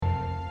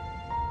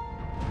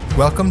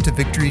Welcome to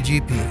Victory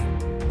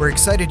GP. We're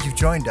excited you've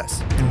joined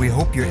us, and we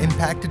hope you're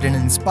impacted and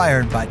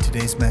inspired by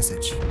today's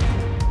message.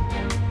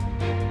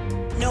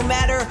 No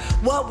matter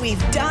what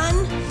we've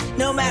done,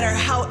 no matter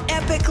how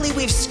epically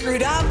we've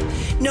screwed up,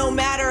 no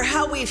matter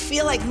how we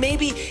feel like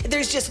maybe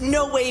there's just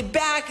no way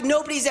back,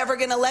 nobody's ever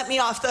gonna let me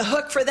off the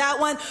hook for that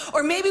one,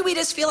 or maybe we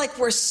just feel like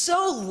we're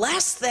so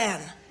less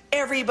than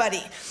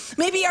everybody.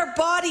 Maybe our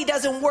body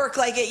doesn't work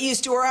like it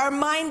used to, or our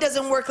mind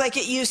doesn't work like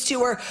it used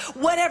to, or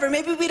whatever.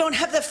 Maybe we don't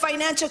have the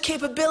financial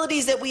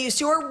capabilities that we used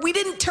to, or we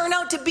didn't turn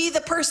out to be the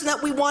person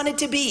that we wanted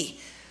to be.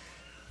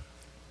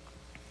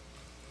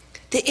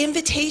 The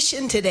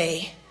invitation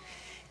today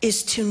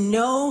is to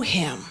know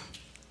him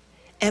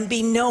and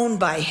be known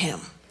by him,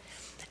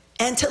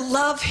 and to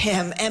love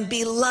him and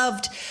be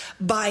loved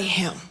by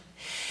him.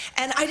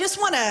 And I'm just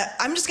going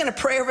to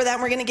pray over that,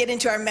 and we're going to get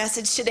into our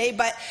message today.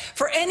 But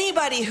for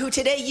anybody who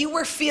today you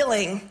were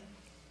feeling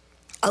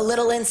a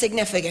little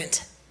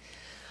insignificant,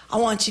 I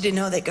want you to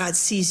know that God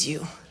sees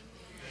you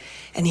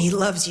and he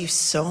loves you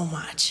so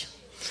much.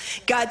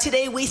 God,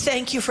 today we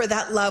thank you for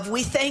that love.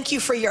 We thank you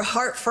for your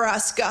heart for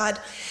us, God.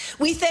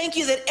 We thank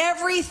you that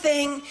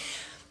everything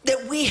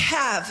that we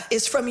have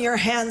is from your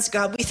hands,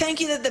 God. We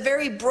thank you that the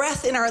very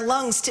breath in our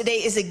lungs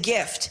today is a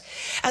gift.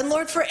 And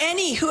Lord, for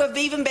any who have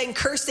even been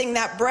cursing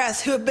that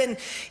breath, who have been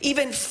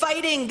even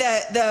fighting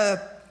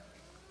the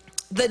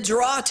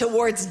draw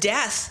towards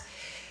death,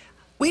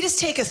 we just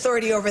take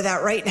authority over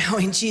that right now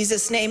in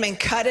Jesus' name and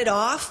cut it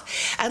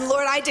off. And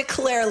Lord, I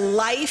declare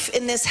life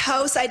in this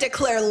house. I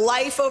declare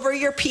life over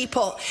your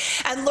people.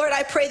 And Lord,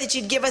 I pray that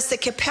you'd give us the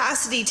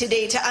capacity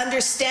today to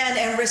understand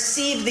and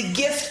receive the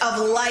gift of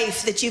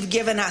life that you've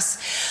given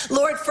us.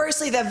 Lord,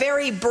 firstly, the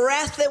very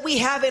breath that we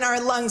have in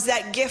our lungs,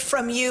 that gift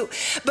from you.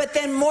 But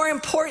then more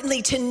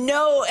importantly, to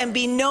know and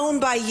be known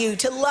by you,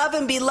 to love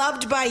and be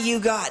loved by you,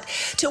 God,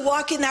 to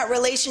walk in that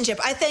relationship.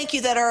 I thank you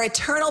that our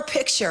eternal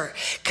picture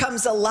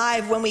comes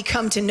alive when we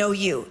come to know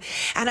you.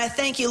 And I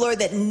thank you, Lord,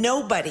 that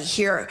nobody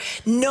here,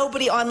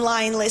 nobody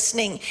online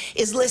listening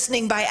is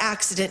listening by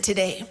accident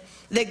today.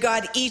 That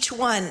God, each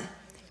one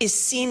is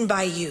seen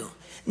by you,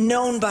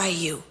 known by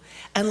you,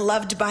 and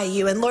loved by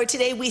you. And Lord,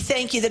 today we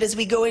thank you that as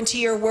we go into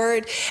your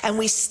word and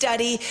we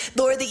study,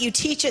 Lord, that you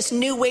teach us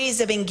new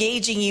ways of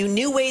engaging you,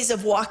 new ways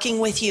of walking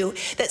with you,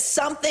 that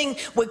something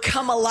would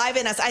come alive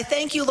in us. I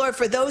thank you, Lord,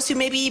 for those who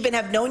maybe even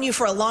have known you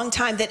for a long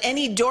time, that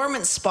any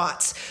dormant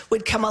spots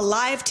would come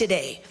alive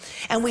today.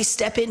 And we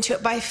step into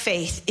it by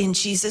faith in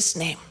Jesus'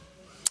 name.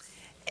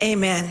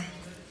 Amen.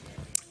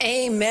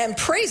 Amen.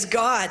 Praise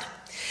God.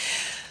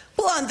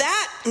 Well, on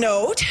that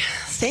note,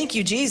 thank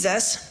you,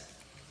 Jesus.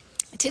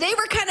 Today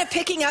we're kind of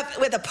picking up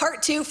with a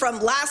part 2 from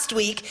last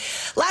week.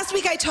 Last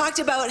week I talked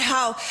about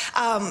how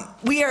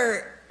we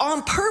are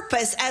on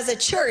purpose as a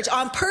church,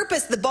 on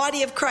purpose the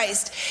body of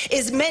Christ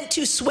is meant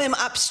to swim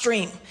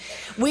upstream.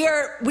 We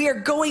are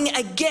going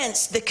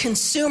against the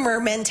consumer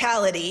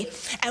mentality,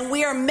 and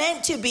we are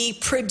meant to be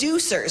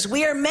producers.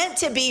 We are meant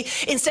to be,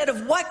 instead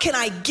of what can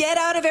I get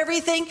out of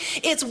everything,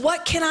 it's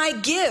what can I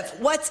give?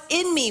 What's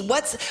in me?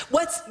 What's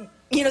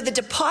the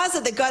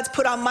deposit that God's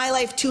put on my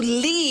life to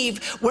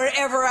leave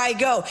wherever I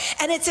go.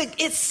 And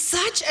it's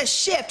such a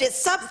shift. It's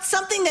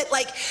something that,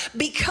 like,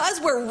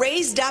 because we're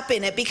raised up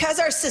in it, because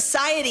our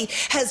society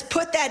has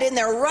put that in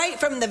there right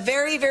from the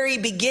very, very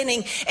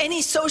beginning,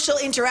 any social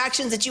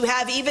interactions that you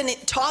have, even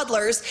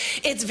toddlers,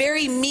 it's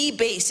very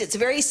me-based. It's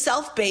very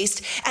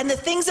self-based. And the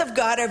things of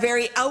God are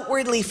very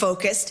outwardly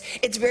focused.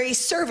 It's very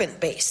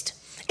servant-based.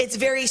 It's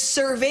very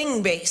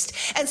serving based.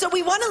 And so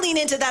we want to lean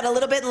into that a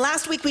little bit. And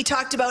last week we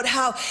talked about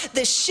how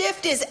the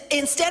shift is,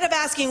 instead of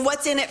asking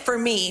what's in it for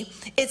me,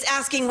 it's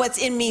asking what's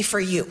in me for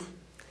you.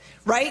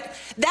 Right?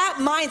 That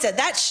mindset,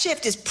 that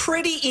shift is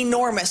pretty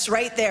enormous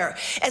right there.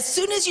 As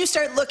soon as you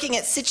start looking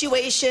at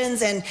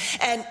situations and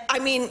I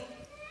mean,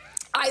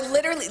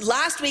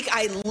 last week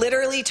I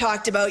literally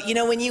talked about,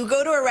 when you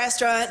go to a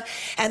restaurant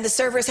and the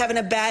server's having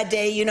a bad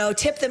day,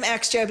 tip them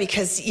extra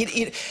because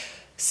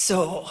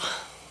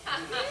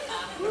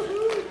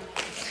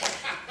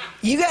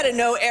you got to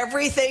know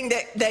everything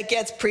that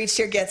gets preached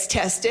here gets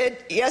tested.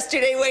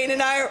 Yesterday, Wayne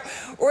and I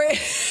were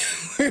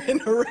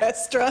in a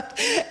restaurant,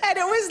 and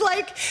it was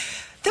like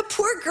the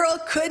poor girl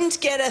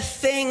couldn't get a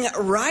thing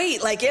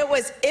right. Like it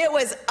was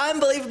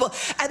unbelievable.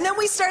 And then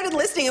we started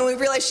listening, and we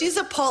realized she's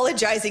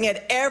apologizing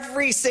at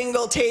every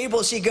single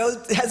table she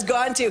has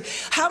gone to.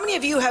 How many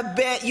of you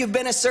you've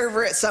been a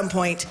server at some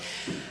point?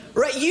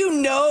 Right,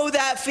 you know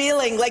that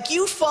feeling, like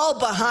you fall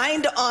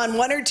behind on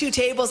 1 or 2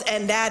 tables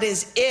and that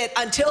is it.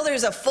 Until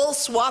there's a full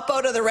swap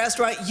out of the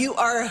restaurant, you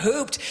are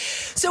hooped.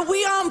 So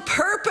we on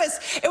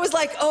purpose, it was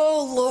like,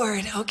 oh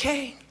Lord,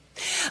 okay.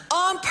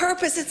 On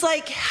purpose, it's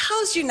like,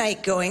 how's your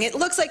night going? It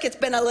looks like it's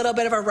been a little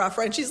bit of a rough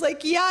run. She's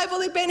like, yeah, I've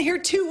only been here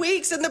 2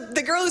 weeks, and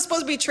the girl who's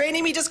supposed to be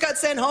training me just got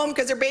sent home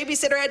because her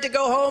babysitter had to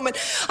go home, and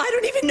I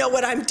don't even know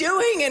what I'm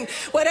doing, and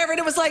whatever. And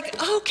it was like,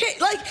 okay,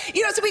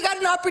 so we got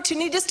an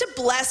opportunity just to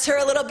bless her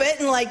a little bit,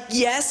 and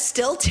yes,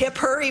 still tip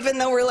her, even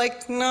though we're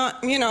like,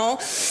 not,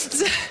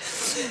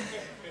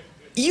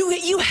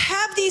 You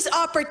have these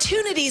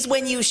opportunities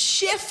when you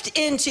shift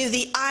into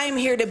the I'm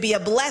here to be a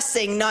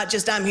blessing, not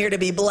just I'm here to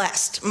be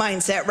blessed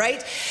mindset,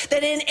 right?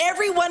 That in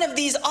every one of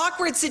these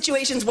awkward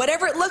situations,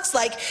 whatever it looks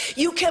like,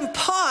 you can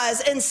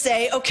pause and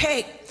say,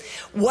 okay,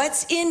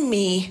 what's in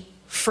me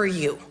for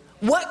you?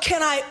 What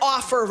can I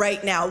offer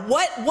right now?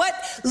 What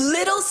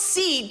little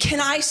seed can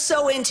I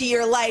sow into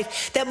your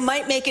life that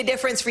might make a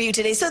difference for you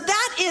today? So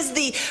that is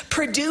the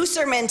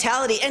producer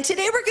mentality. And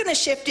today we're going to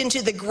shift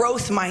into the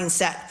growth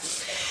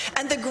mindset.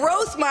 And the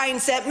growth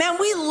mindset, man,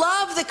 we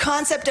love the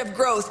concept of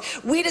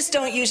growth. We just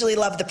don't usually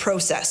love the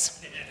process.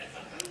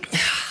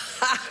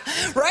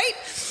 Right?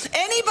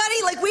 Anybody?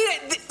 Like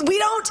we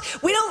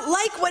don't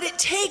like what it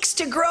takes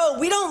to grow.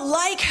 We don't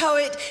like how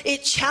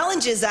it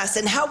challenges us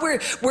and how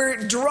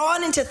we're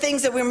drawn into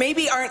things that we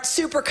maybe aren't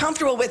super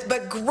comfortable with.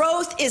 But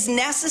growth is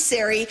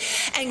necessary,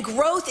 and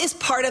growth is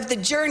part of the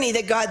journey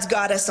that God's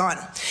got us on.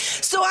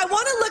 So I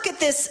want to look at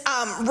this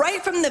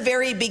right from the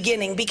very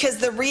beginning, because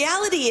the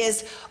reality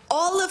is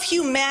all of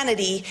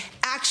humanity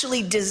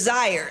actually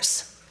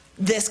desires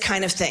this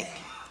kind of thing.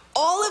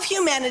 All of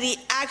humanity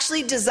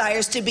actually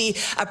desires to be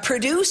a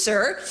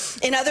producer.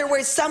 In other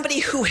words, somebody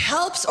who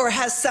helps or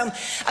has some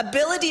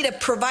ability to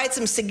provide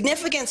some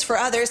significance for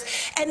others.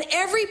 And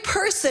every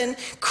person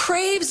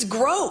craves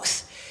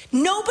growth.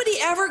 Nobody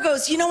ever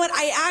goes, you know what,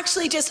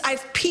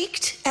 I've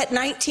peaked at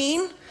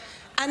 19.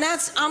 And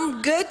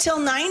I'm good till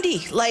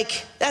 90.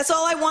 Like, that's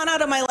all I want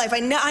out of my life.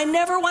 I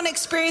never want to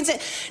experience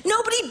it.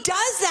 Nobody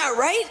does that,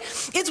 right?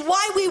 It's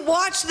why we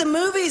watch the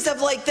movies of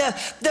like the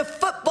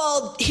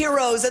football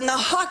heroes and the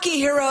hockey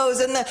heroes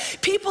and the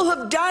people who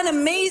have done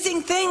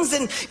amazing things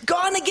and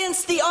gone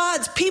against the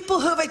odds, people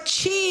who have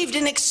achieved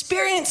and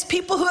experienced,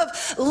 people who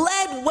have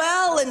led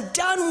well and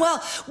done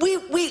well.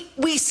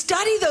 We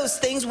study those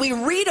things, we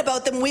read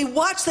about them, we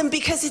watch them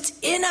because it's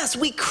in us.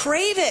 We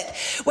crave it.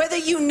 Whether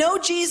you know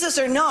Jesus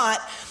or not,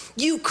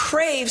 you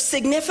crave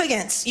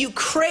significance. You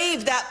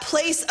crave that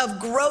place of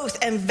growth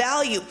and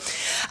value.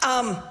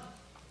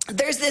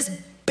 There's this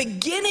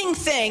beginning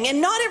thing, and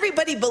not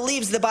everybody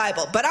believes the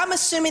Bible, but I'm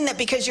assuming that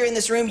because you're in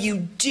this room, you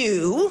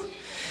do,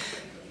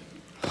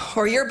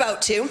 or you're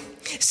about to.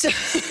 So,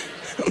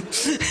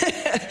 in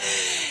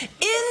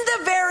the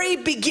very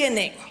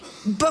beginning,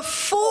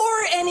 before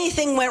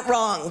anything went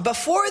wrong,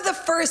 before the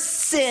first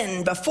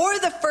sin, before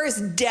the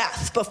first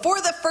death,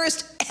 before the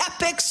first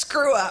epic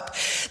screw up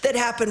that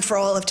happened for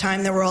all of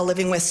time that we're all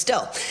living with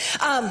still,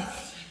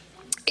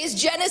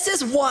 is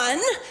Genesis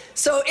 1.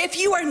 So if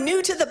you are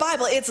new to the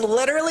Bible, it's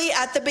literally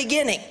at the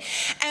beginning.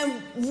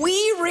 And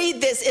we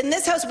read this, in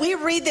this house, we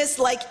read this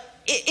like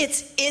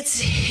it's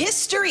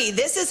history.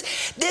 This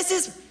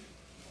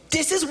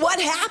is what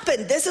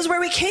happened. This is where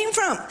we came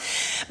from.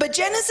 But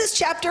Genesis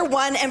chapter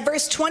 1 and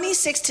verse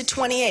 26 to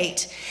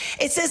 28,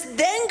 it says,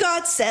 "Then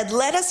God said,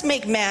 let us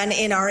make man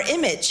in our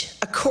image,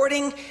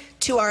 according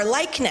to our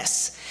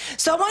likeness."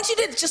 So I want you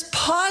to just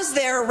pause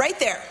there, right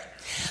there.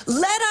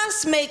 Let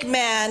us make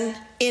man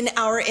in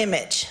our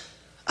image.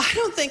 I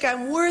don't think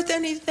I'm worth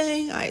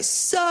anything. I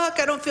suck.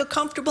 I don't feel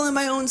comfortable in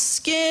my own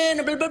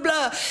skin, blah, blah,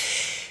 blah.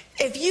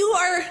 If you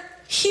are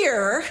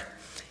here,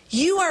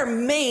 you are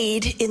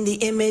made in the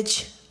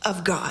image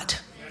of God.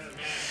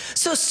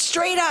 So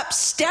straight up,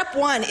 step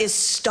one is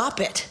stop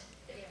it.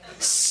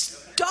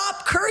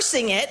 Stop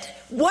cursing it.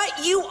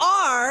 What you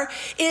are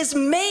is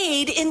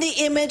made in the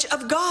image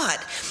of God.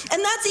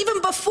 And that's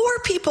even before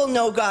people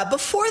know God,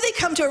 before they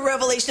come to a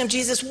revelation of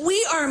Jesus.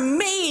 We are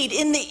made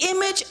in the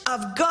image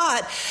of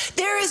God.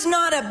 There is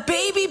not a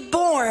baby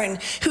born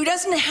who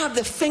doesn't have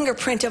the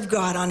fingerprint of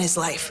God on his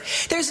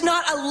life. There's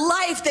not a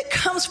life that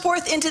comes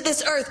forth into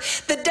this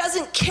earth that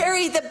doesn't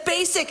carry the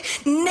basic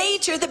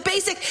nature, the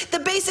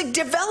basic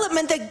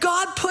development that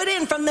God put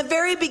in from the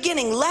very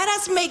beginning. Let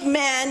us make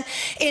man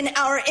in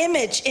our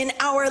image, in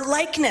our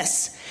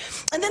likeness.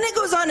 And then it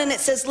goes on and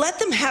it says, let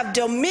them have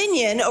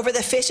dominion over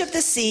the fish of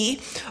the sea,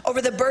 over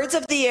the birds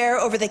of the air,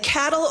 over the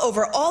cattle,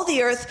 over all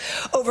the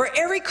earth, over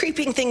every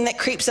creeping thing that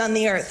creeps on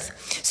the earth.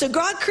 So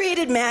God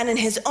created man in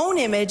his own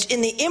image.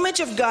 In the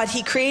image of God,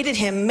 he created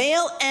him.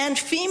 Male and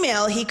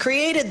female, he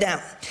created them.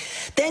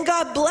 Then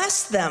God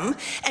blessed them,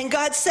 and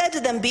God said to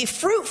them, be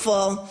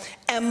fruitful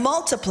and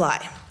multiply.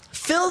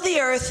 Fill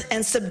the earth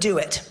and subdue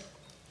it.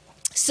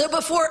 So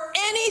before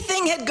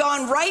anything had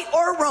gone right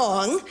or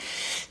wrong,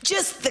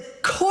 just the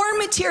core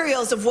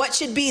materials of what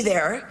should be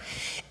there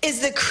is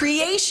the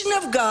creation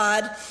of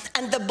God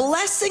and the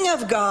blessing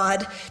of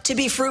God to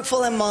be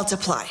fruitful and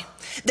multiply.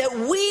 That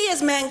we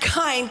as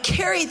mankind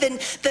carry the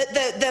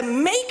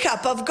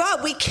makeup of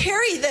God. We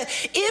carry the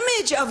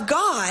image of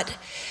God.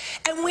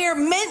 And we are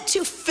meant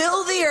to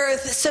fill the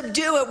earth,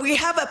 subdue it. We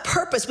have a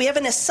purpose. We have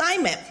an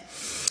assignment.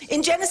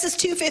 In Genesis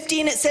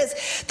 2:15, it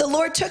says, the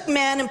Lord took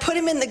man and put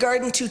him in the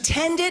garden to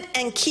tend it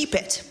and keep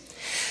it.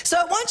 So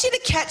I want you to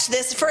catch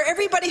this for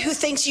everybody who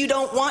thinks you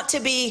don't want to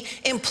be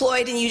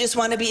employed and you just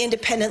want to be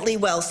independently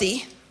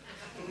wealthy.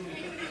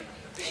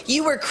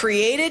 You were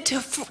created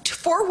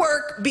for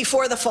work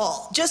before the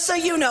fall. Just so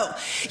you know,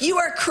 you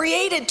are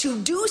created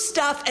to do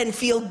stuff and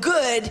feel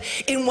good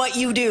in what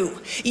you do.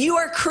 You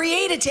are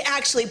created to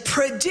actually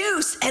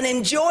produce and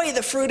enjoy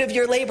the fruit of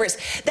your labors.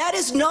 That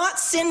is not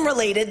sin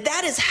related.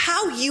 That is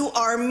how you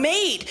are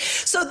made.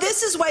 So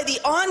this is why the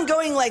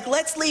ongoing, like,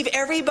 let's leave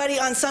everybody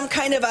on some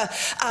kind of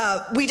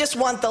we just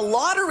want the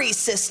lottery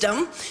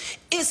system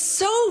is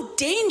so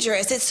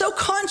dangerous. It's so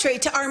contrary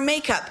to our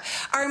makeup.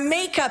 Our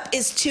makeup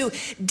is to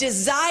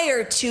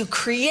desire, to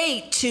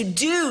create, to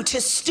do,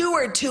 to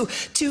steward, to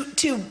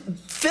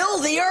fill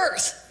the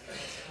earth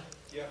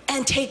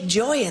and take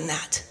joy in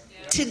that,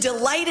 to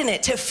delight in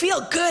it, to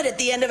feel good at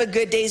the end of a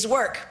good day's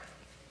work.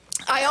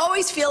 I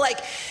always feel like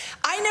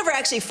I never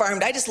actually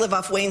farmed. I just live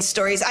off Wayne's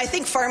stories. I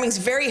think farming's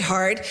very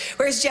hard.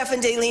 Where's Jeff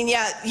and Daleen?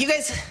 Yeah, you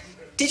guys,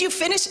 did you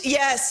finish?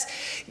 Yes.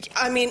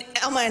 I mean,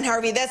 Elma and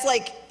Harvey, that's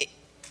like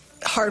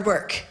hard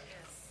work.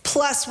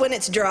 Plus when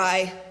it's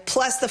dry,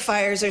 plus the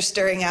fires are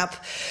stirring up,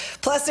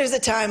 plus there's a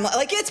time,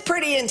 like it's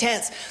pretty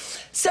intense.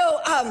 So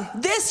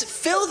this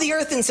fill the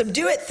earth and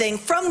subdue it thing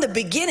from the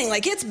beginning,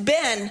 like it's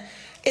been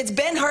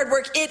hard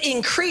work. It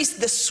increased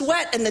the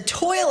sweat and the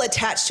toil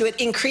attached to it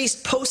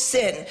increased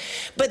post-sin.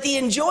 But the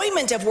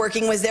enjoyment of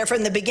working was there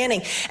from the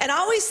beginning. And I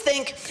always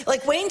think,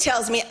 like Wayne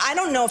tells me, I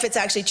don't know if it's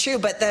actually true,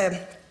 but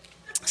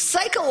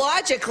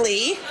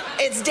psychologically,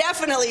 it's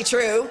definitely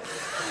true.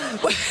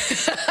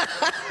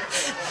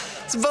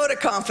 It's a vote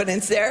of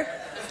confidence there.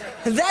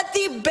 That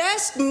the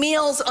best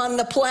meals on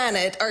the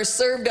planet are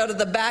served out of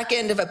the back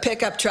end of a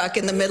pickup truck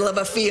in the middle of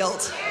a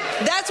field.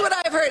 That's what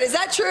I've heard. Is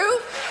that true?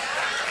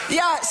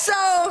 Yeah, so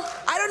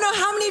I don't know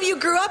how many of you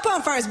grew up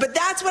on farms, but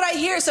that's what I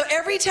hear. So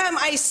every time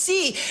I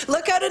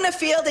look out in a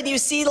field and you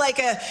see like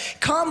a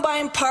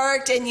combine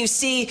parked and you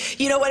see,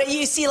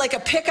 you see like a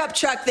pickup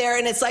truck there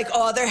and it's like,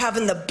 oh, they're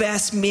having the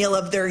best meal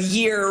of their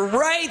year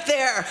right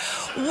there.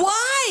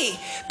 Why?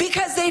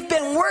 Because they've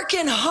been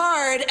working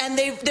hard and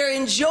they're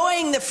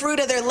enjoying the fruit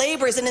of their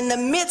labors. And in the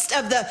midst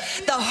of the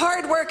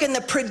hard work and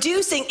the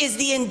producing is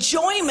the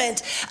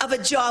enjoyment of a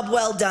job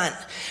well done,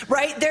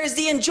 right? There's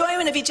the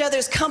enjoyment of each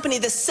other's company,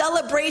 the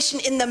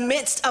celebration in the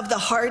midst of the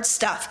hard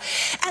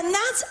stuff. And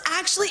that's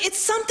actually, it's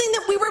something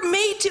that we were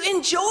made to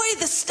enjoy,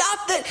 the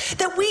stuff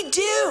that we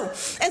do.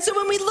 And so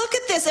when we look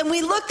at this and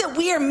we look that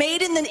we are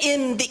made in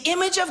the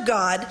image of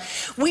God,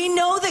 we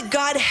know that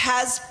God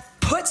has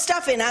put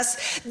stuff in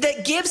us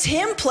that gives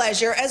him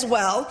pleasure as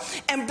well.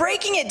 And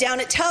breaking it down,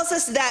 it tells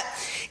us that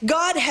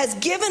God has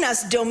given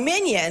us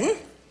dominion,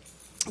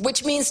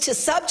 which means to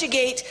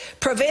subjugate,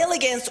 prevail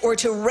against, or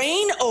to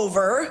reign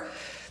over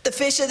the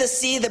fish of the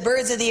sea, the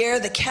birds of the air,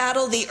 the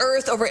cattle, the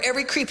earth, over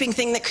every creeping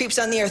thing that creeps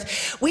on the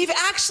earth. We've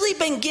actually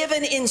been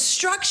given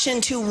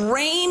instruction to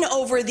reign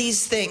over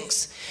these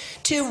things.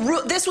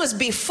 This was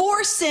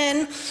before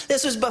sin.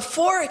 This was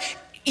before,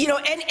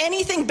 and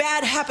anything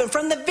bad happened.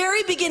 From the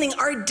very beginning,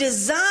 our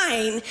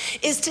design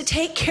is to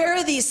take care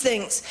of these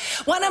things.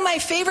 One of my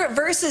favorite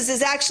verses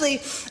is actually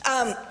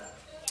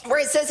where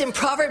it says in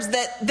Proverbs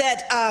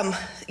that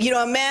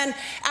a man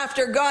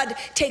after God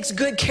takes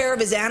good care of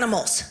his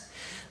animals.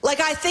 Like,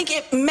 I think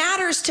it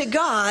matters to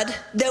God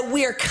that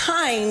we are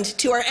kind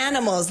to our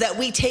animals, that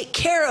we take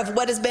care of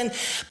what has been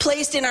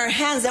placed in our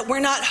hands, that we're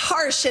not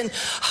harsh and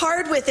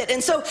hard with it.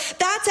 And so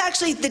that's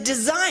actually the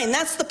design.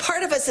 That's the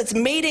part of us that's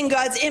made in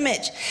God's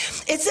image.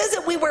 It says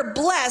that we were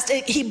blessed.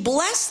 He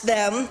blessed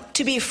them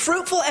to be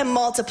fruitful and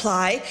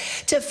multiply,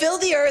 to fill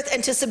the earth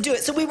and to subdue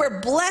it. So we were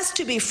blessed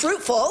to be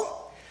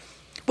fruitful,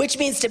 which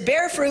means to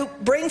bear fruit,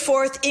 bring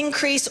forth,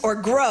 increase, or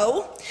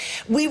grow.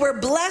 We were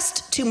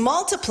blessed to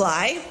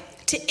multiply,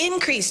 to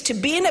increase, to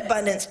be in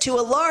abundance, to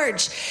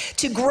enlarge,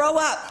 to grow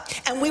up.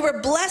 And we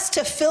were blessed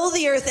to fill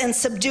the earth and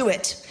subdue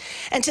it.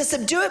 And to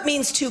subdue it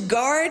means to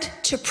guard,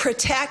 to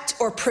protect,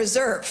 or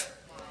preserve.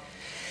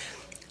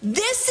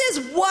 This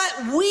is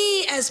what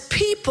we as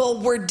people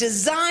were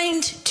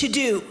designed to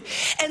do.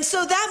 And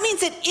so that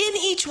means that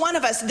in each one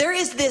of us, there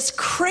is this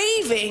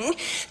craving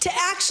to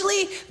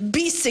actually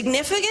be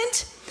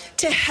significant,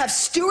 to have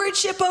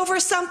stewardship over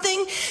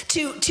something,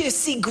 to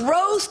see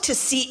growth, to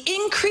see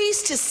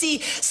increase, to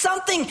see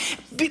something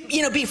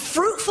be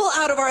fruitful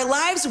out of our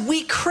lives.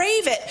 We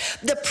crave it.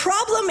 The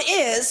problem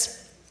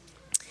is,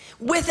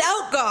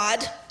 without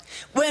God,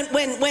 when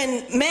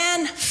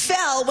man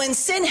fell, when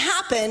sin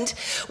happened,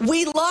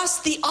 we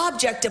lost the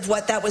object of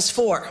what that was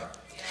for.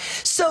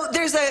 So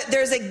there's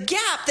a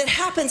gap that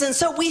happens, and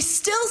so we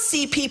still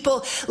see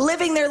people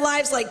living their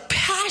lives like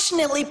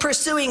passionately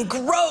pursuing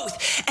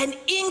growth and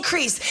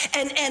increase,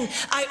 and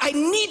I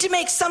need to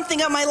make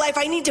something of my life.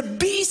 I need to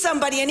be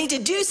somebody. I need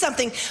to do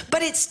something.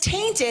 But it's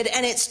tainted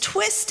and it's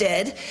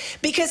twisted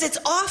because it's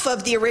off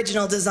of the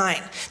original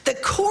design. The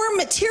core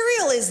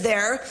material is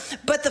there,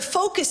 but the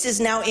focus is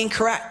now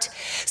incorrect.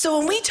 So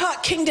when we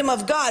talk kingdom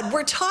of God,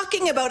 we're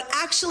talking about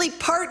actually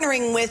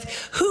partnering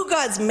with who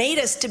God's made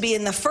us to be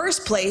in the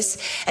first place,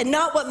 and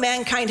not what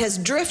mankind has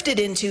drifted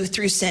into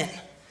through sin.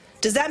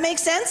 Does that make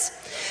sense?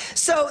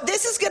 So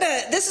this is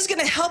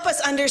gonna help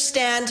us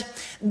understand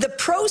the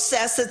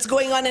process that's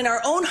going on in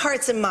our own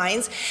hearts and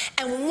minds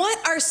and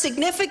what our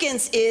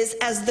significance is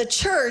as the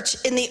church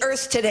in the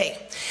earth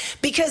today.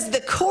 Because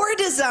the core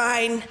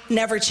design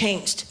never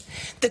changed.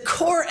 The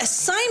core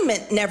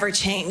assignment never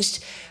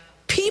changed.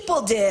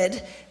 People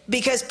did,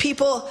 because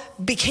people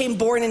became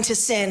born into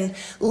sin,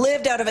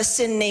 lived out of a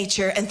sin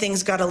nature, and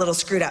things got a little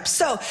screwed up.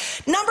 So,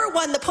 number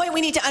one, the point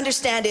we need to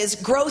understand is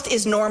growth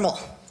is normal.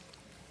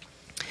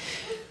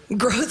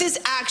 Growth is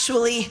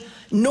actually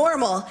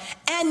normal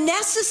and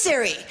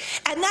necessary.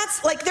 And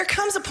that's like, there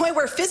comes a point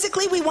where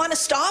physically we want to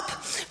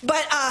stop,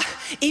 but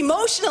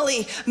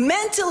emotionally,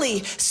 mentally,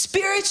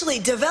 spiritually,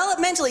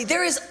 developmentally,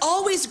 there is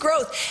always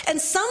growth.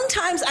 And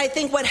sometimes I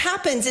think what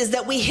happens is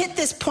that we hit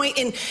this point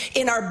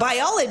in our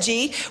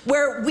biology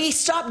where we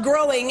stop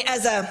growing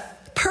as a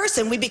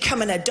person, we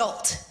become an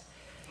adult.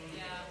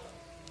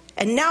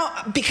 And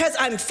now, because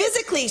I'm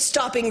physically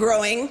stopping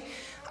growing,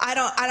 I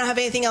don't have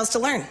anything else to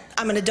learn.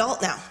 I'm an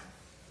adult now.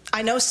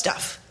 I know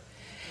stuff.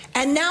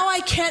 And now I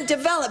can't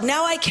develop.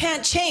 Now I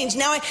can't change.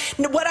 Now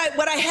what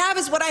I have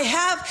is what I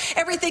have.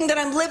 Everything that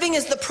I'm living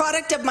is the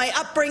product of my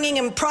upbringing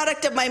and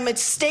product of my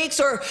mistakes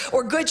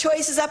or good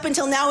choices up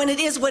until now, and it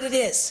is what it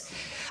is.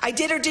 I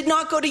did or did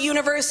not go to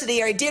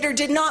university, or I did or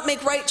did not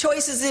make right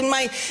choices in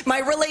my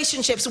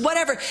relationships,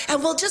 whatever.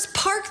 And we'll just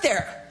park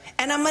there.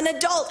 And I'm an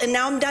adult, and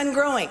now I'm done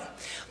growing.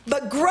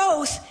 But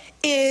growth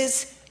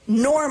is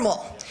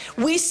normal.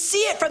 We see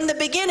it from the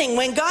beginning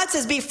when God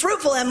says, be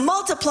fruitful and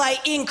multiply,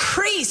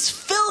 increase,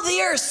 fill the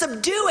earth,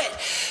 subdue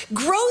it.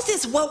 Growth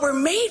is what we're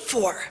made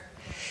for.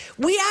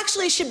 We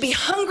actually should be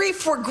hungry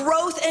for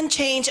growth and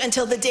change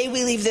until the day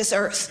we leave this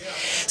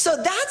earth. So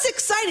that's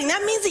exciting.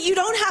 That means that you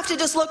don't have to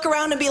just look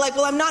around and be like,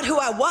 well, I'm not who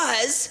I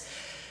was.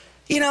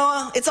 You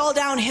know, it's all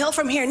downhill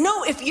from here.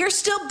 No, if you're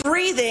still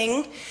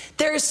breathing,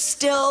 there's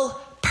still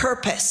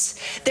purpose.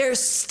 There's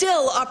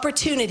still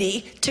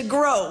opportunity to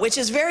grow, which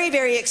is very,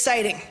 very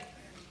exciting.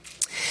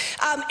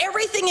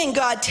 Everything in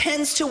God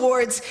tends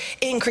towards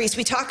increase.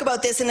 We talk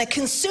about this, and a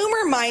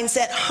consumer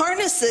mindset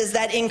harnesses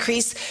that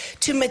increase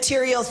to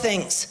material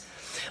things.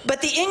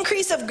 But the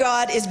increase of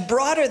God is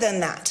broader than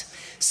that.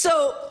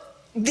 So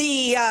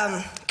the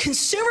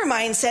consumer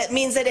mindset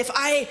means that if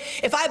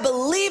I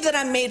believe that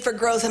I'm made for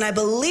growth and I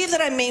believe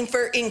that I'm made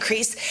for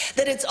increase,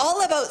 that it's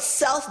all about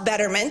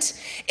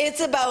self-betterment, it's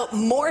about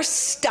more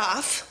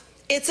stuff,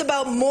 it's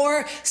about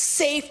more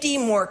safety,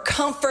 more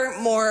comfort,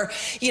 more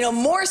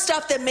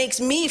stuff that makes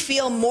me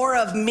feel more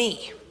of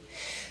me.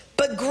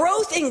 But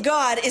growth in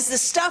God is the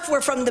stuff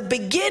where from the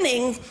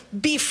beginning,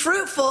 be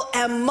fruitful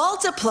and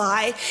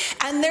multiply,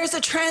 and there's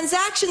a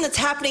transaction that's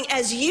happening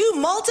as you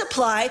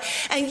multiply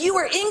and you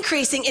are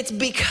increasing. It's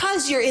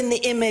because you're in the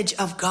image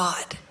of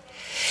God.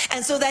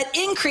 And so that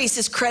increase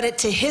is credit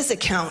to his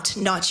account,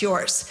 not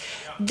yours.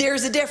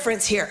 There's a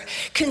difference here.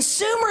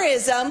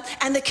 Consumerism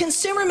and the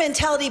consumer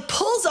mentality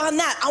pulls on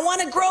that. I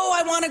want to grow,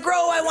 I want to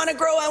grow, I want to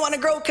grow, I want to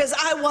grow because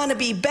I want to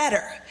be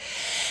better.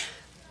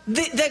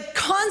 The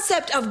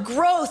concept of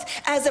growth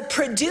as a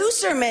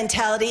producer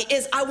mentality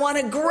is I want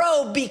to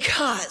grow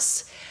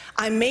because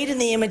I'm made in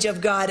the image of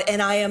God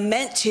and I am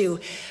meant to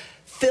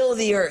fill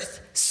the earth,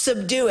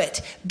 subdue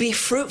it, be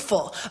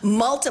fruitful,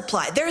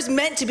 multiply. There's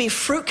meant to be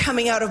fruit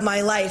coming out of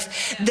my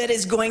life that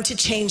is going to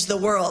change the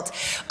world.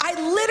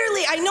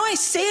 I know I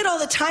say it all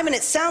the time and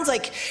it sounds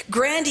like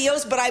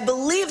grandiose, but I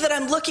believe that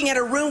I'm looking at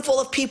a room full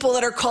of people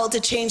that are called to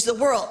change the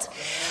world.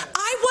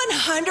 I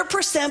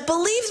 100%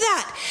 believe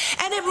that.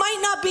 And it might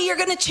not be you're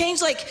going to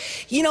change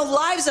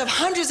lives of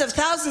hundreds of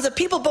thousands of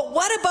people, but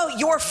what about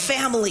your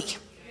family?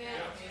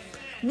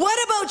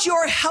 What about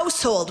your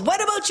household? What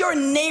about your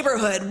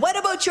neighborhood? What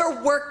about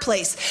your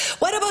workplace?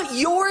 What about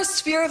your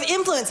sphere of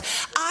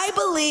influence? I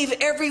believe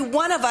every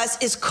one of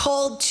us is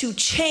called to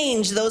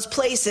change those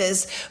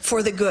places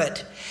for the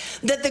good.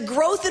 That the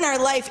growth in our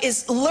life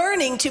is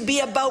learning to be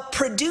about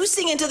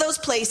producing into those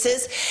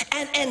places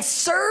and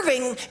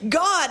serving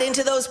God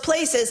into those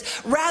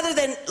places rather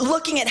than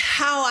looking at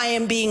how I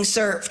am being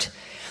served.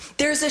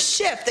 There's a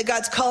shift that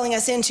God's calling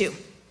us into.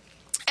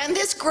 And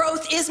this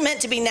growth is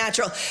meant to be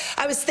natural.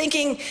 I was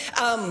thinking,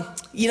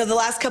 the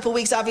last couple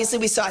weeks, obviously,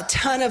 we saw a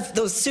ton of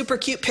those super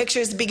cute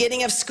pictures at the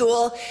beginning of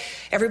school.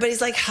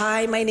 Everybody's like,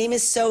 hi, my name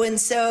is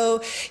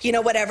so-and-so,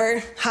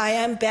 whatever.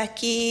 Hi, I'm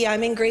Becky.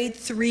 I'm in grade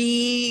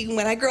 3.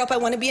 When I grow up, I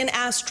want to be an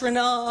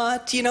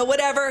astronaut,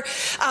 whatever.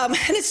 And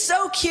it's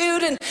so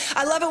cute. And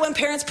I love it when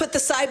parents put the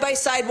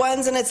side-by-side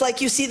ones, and it's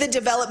like you see the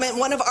development.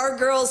 One of our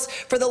girls,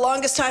 for the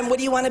longest time, what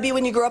do you want to be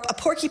when you grow up? A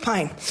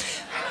porcupine.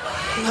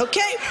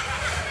 Okay.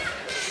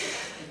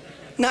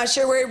 Not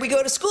sure where we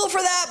go to school for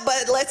that,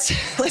 but let's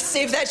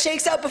see if that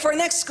shakes out before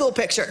next school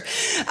picture.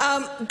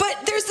 But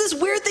there's this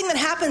weird thing that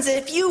happens.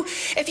 If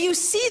you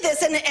see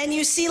this and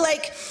you see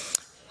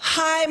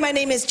hi, my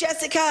name is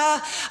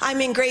Jessica,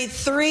 I'm in grade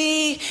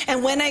 3,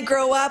 and when I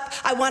grow up,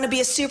 I want to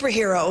be a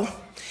superhero.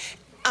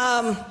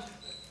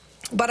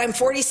 But I'm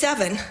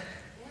 47.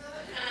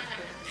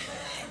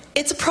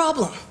 It's a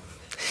problem.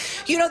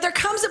 there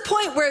comes a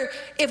point where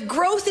if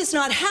growth is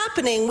not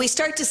happening, we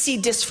start to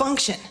see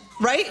dysfunction,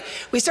 right?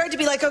 We start to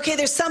be like, okay,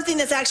 there's something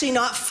that's actually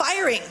not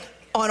firing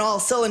on all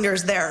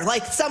cylinders there.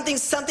 Like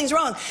something's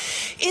wrong.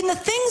 In the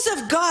things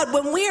of God,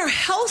 when we are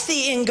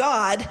healthy in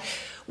God,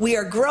 we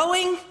are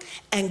growing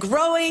and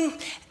growing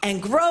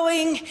and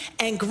growing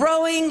and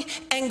growing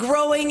and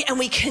growing, and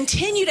we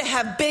continue to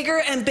have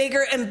bigger and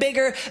bigger and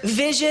bigger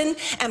vision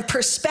and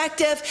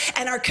perspective,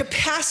 and our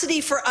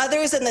capacity for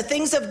others and the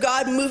things of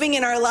God moving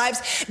in our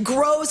lives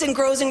grows and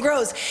grows and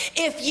grows.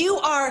 If you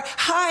are,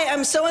 hi,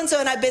 I'm so-and-so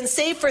and I've been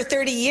saved for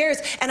 30 years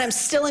and I'm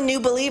still a new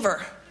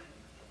believer,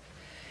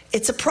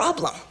 it's a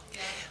problem.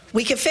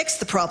 We can fix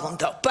the problem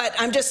though, but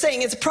I'm just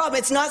saying it's a problem.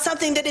 It's not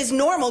something that is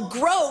normal.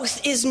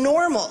 Growth is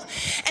normal.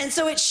 And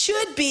so it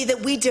should be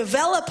that we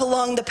develop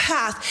along the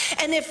path.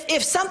 And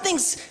if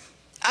something's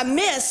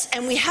amiss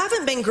and we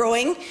haven't been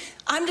growing,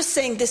 I'm just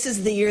saying this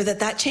is the year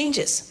that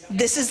changes.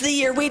 This is the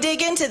year we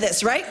dig into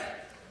this, right?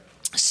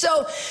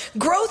 So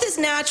growth is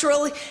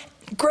natural,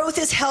 growth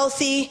is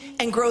healthy,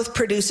 and growth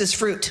produces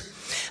fruit.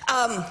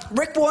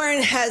 Rick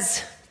Warren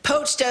has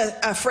poached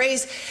a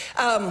phrase,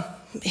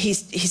 he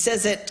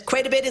says it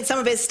quite a bit in some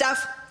of his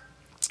stuff,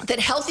 that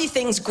healthy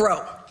things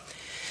grow.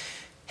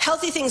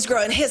 Healthy things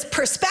grow. And his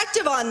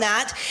perspective on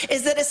that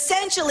is that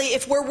essentially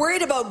if we're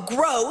worried about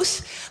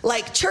growth,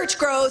 like church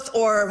growth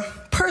or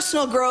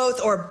personal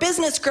growth or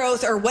business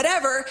growth or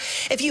whatever,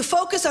 if you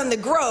focus on the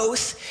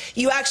growth,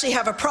 you actually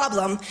have a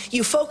problem.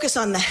 You focus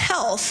on the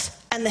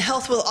health, and the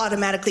health will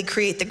automatically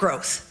create the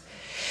growth.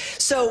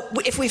 So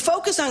if we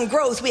focus on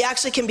growth, we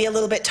actually can be a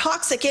little bit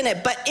toxic in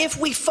it. But if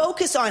we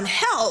focus on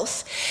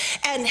health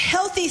and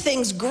healthy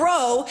things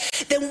grow,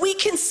 then we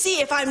can see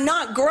if I'm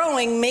not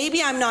growing,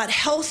 maybe I'm not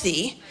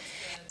healthy.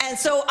 And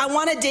so I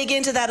want to dig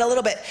into that a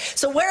little bit.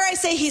 So where I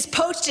say he's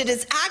poached it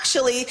is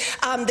actually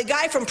the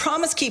guy from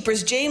Promise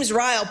Keepers, James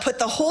Ryle, put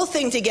the whole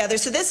thing together.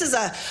 So this is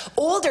an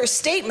older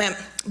statement,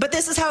 but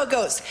this is how it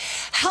goes.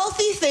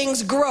 Healthy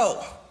things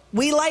grow.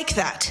 We like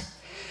that.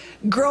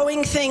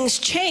 Growing things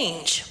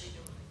change.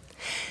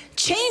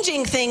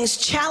 Changing things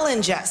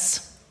challenge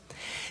us.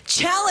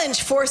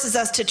 Challenge forces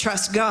us to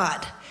trust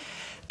God.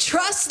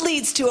 Trust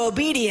leads to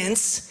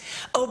obedience.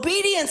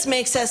 Obedience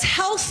makes us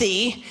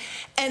healthy,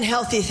 and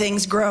healthy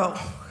things grow.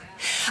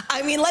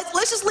 I mean,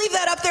 let's just leave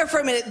that up there for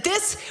a minute.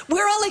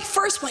 We're all like,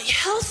 first one,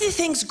 healthy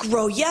things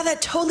grow. Yeah,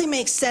 that totally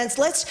makes sense.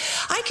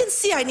 I can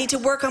see I need to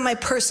work on my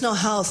personal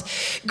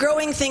health.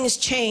 Growing things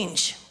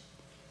change.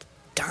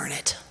 Darn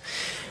it.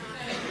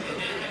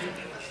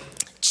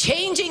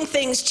 Changing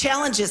things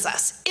challenges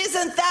us.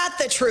 Isn't that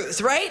the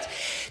truth, right?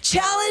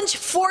 Challenge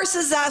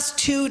forces us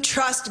to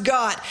trust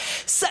God.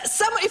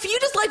 If you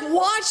just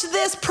watch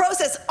this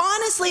process,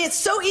 honestly, it's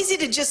so easy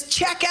to just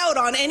check out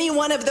on any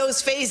one of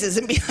those phases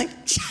and be like,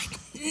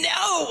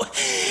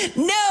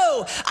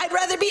 no, I'd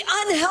rather be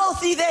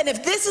unhealthy than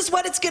if this is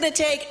what it's going to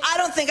take. I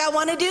don't think I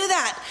want to do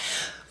that.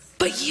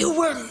 But you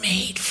were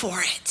made for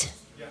it.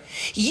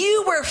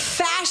 You were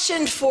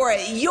fashioned for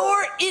it.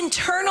 Your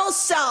internal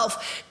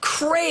self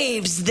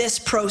craves this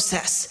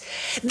process.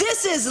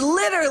 This is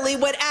literally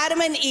what Adam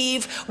and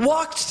Eve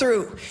walked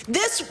through.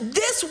 This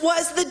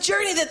was the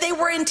journey that they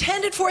were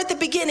intended for at the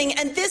beginning,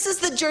 and this is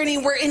the journey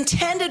we're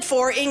intended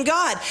for in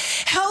God.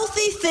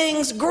 Healthy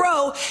things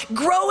grow.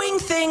 Growing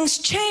things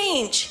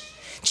change.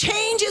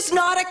 Change is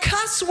not a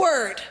cuss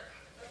word.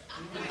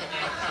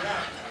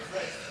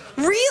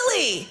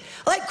 Really?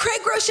 Like Craig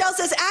Groeschel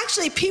says,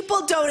 actually,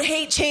 people don't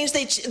hate change.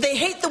 They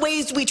hate the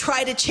ways we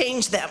try to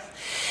change them.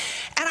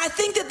 And I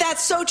think that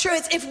that's so true.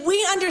 It's if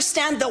we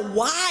understand the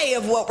why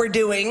of what we're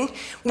doing,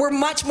 we're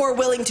much more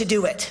willing to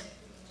do it.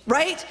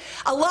 Right?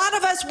 A lot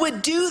of us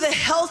would do the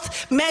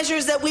health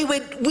measures that we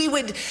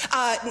would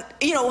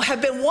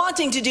have been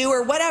wanting to do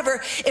or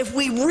whatever if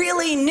we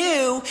really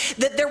knew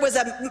that there was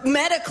a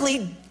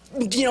medically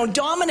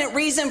dominant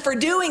reason for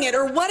doing it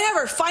or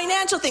whatever,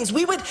 financial things.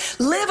 We would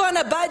live on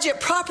a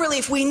budget properly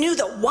if we knew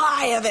the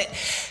why of it.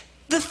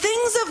 The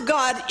things of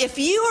God, if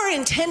you are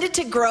intended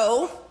to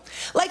grow,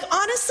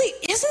 honestly,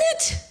 isn't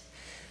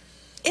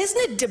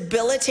it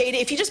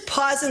debilitating? If you just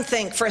pause and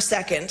think for a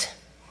second,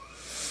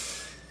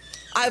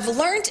 I've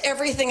learned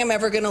everything I'm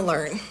ever going to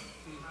learn.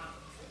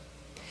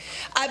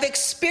 I've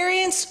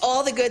experienced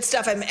all the good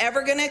stuff I'm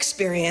ever going to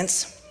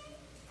experience.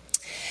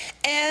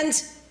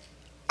 And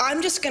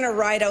I'm just going to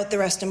ride out the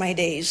rest of my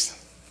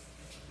days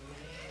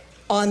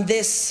on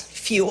this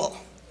fuel.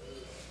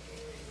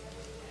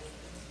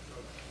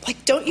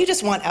 Don't you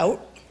just want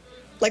out?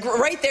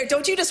 Right there,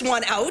 don't you just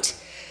want out?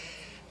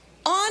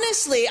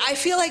 Honestly, I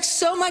feel like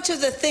so much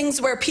of the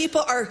things where people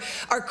are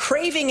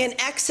craving an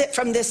exit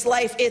from this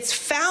life, it's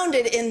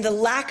founded in the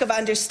lack of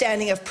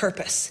understanding of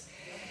purpose.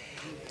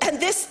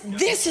 And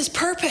this is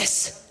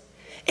purpose.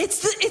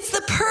 It's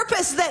the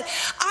purpose that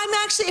I'm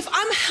actually, if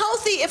I'm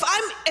healthy, if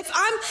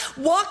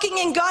I'm walking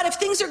in God, if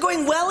things are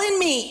going well in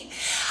me,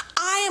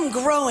 I am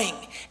growing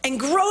And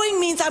growing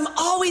means I'm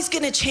always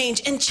going to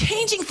change, and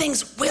changing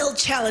things will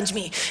challenge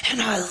me.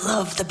 And I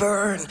love the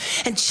burn.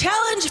 And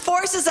challenge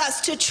forces us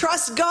to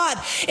trust God.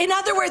 In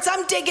other words,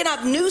 I'm digging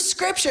up new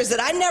scriptures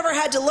that I never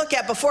had to look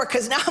at before,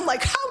 because now I'm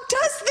like, how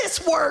does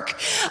this work?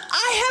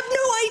 I have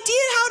no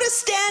idea how to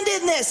stand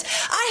in this.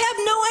 I have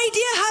no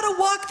idea how to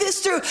walk this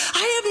through.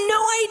 I have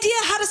no idea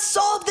how to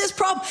solve this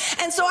problem.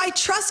 And so I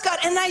trust God,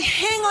 and I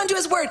hang on to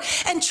his word.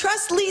 And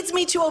trust leads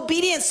me to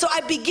obedience. So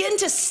I begin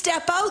to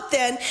step out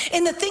then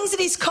in the things that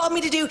he's called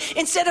me to do,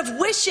 instead of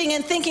wishing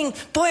and thinking,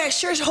 boy, I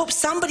sure hope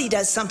somebody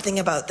does something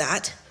about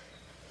that.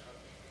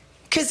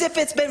 Because if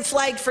it's been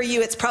flagged for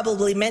you, it's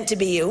probably meant to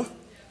be you.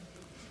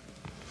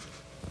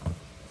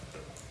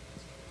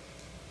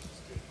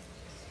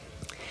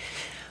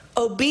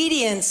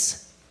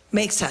 Obedience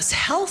makes us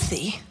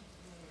healthy,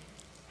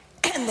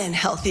 and then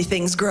healthy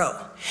things grow.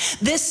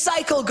 This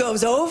cycle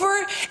goes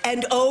over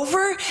and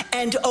over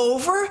and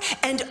over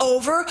and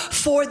over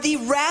for the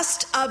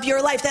rest of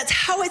your life. That's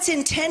how it's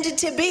intended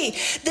to be.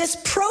 This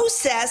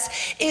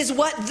process is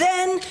what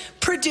then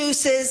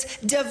produces,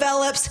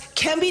 develops,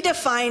 can be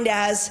defined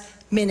as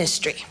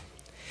ministry.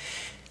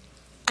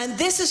 And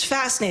this is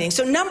fascinating.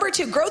 So number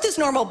 2, growth is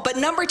normal, but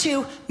number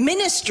 2,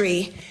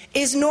 ministry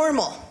is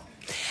normal.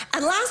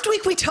 And last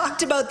week we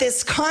talked about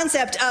this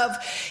concept of,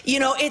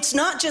 it's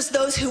not just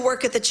those who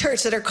work at the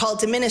church that are called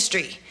to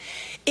ministry.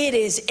 It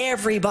is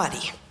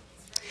everybody.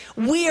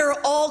 We are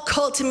all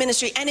called to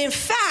ministry. And in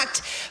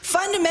fact,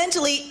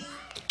 fundamentally,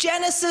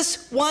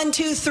 Genesis 1,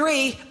 2,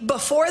 3,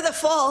 before the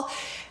fall,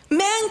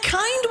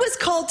 mankind was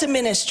called to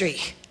ministry.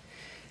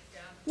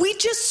 We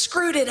just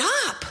screwed it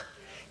up.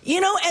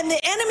 And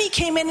the enemy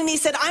came in and he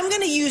said, I'm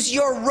going to use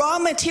your raw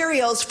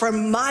materials for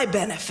my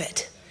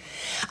benefit.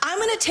 I'm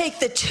going to take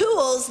the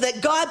tools that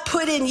God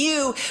put in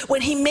you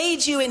when he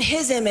made you in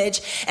his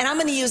image, and I'm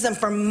going to use them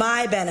for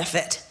my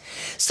benefit.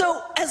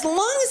 So as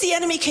long as the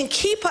enemy can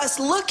keep us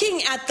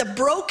looking at the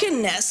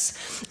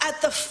brokenness, at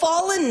the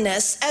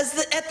fallenness,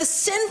 at the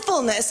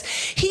sinfulness,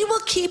 he will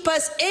keep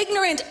us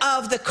ignorant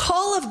of the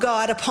call of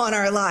God upon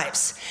our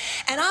lives.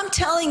 And I'm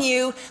telling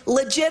you,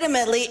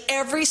 legitimately,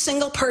 every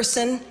single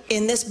person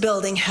in this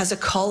building has a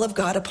call of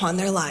God upon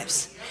their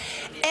lives.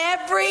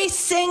 Every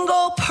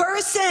single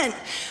person.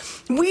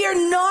 We are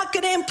not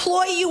going to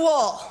employ you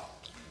all.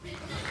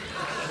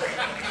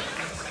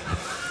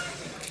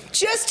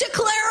 Just to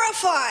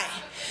clarify.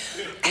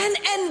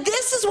 And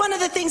this is one of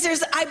the things,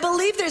 I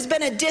believe there's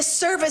been a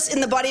disservice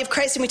in the body of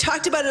Christ, and we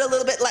talked about it a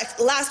little bit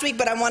like last week,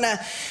 but I want to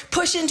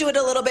push into it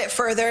a little bit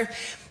further.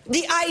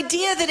 The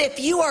idea that if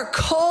you are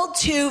called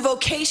to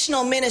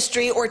vocational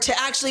ministry, or to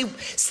actually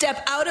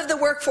step out of the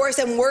workforce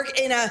and work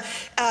in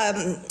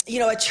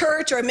a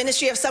church or a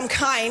ministry of some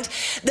kind,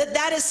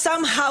 that is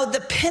somehow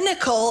the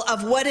pinnacle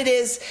of what it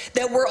is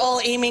that we're all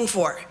aiming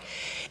for.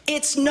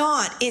 It's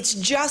not. It's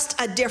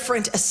just a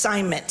different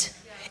assignment.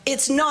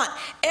 It's not.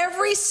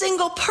 Every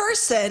single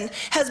person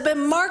has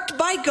been marked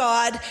by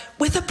God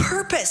with a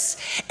purpose.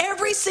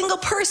 Every single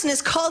person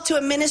is called to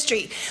a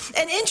ministry.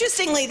 And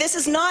interestingly, this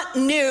is not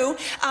new.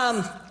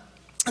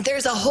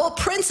 There's a whole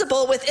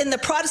principle within the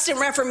Protestant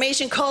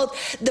Reformation called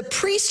the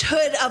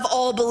priesthood of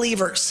all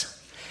believers.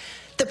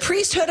 The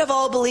priesthood of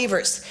all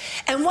believers.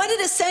 And what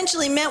it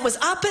essentially meant was,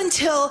 up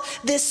until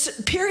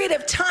this period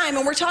of time,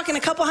 and we're talking a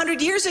couple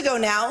hundred years ago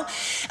now,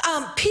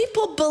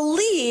 people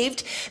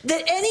believed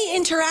that any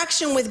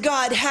interaction with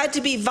God had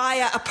to be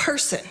via a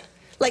person.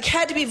 Like,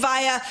 had to be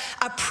via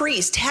a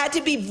priest, had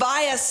to be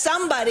via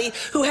somebody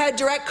who had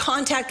direct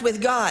contact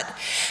with God.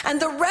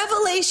 And the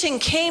revelation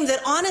came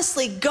that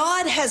honestly,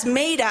 God has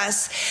made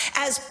us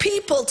as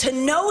people to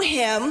know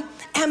him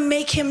and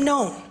make him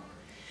known.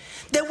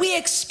 That we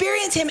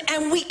experience him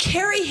and we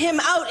carry him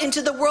out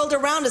into the world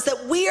around us,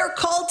 that we are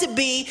called to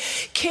be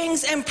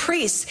kings and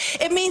priests.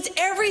 It means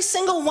every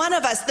single one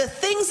of us, the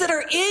things that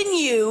are in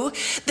you,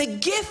 the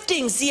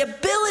giftings, the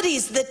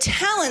abilities, the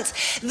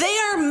talents, they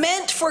are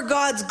meant for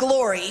God's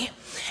glory,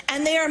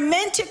 and they are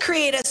meant to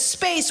create a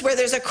space where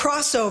there's a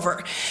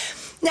crossover.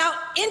 Now,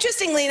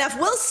 interestingly enough,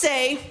 we'll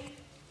say,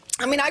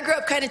 I grew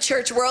up kind of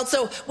church world,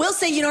 so we'll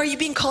say, are you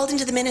being called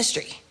into the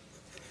ministry?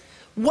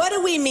 What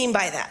do we mean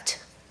by that?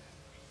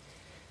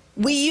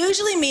 We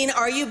usually mean,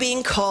 are you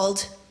being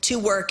called to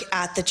work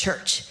at the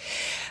church?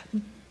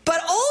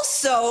 But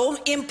also,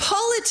 in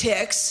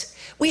politics,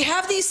 we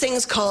have these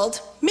things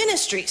called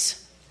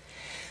ministries.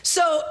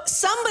 So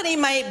somebody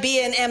might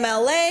be an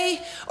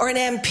MLA or an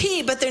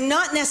MP, but they're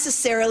not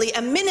necessarily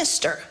a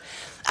minister.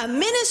 A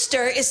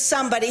minister is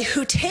somebody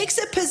who takes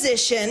a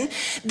position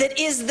that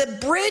is the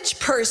bridge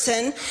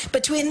person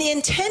between the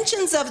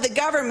intentions of the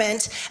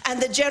government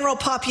and the general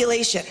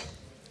population.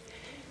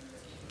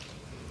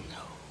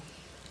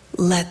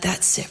 Let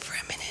that sit for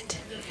a minute.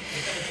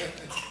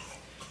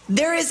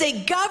 There is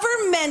a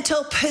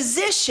governmental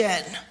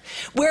position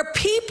where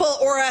people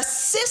or a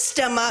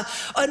system,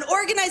 an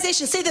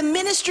organization, say the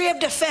Ministry of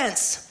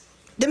Defense,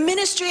 the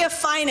ministry of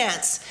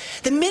finance,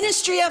 the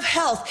ministry of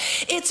health.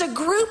 It's a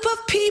group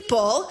of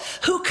people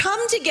who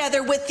come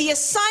together with the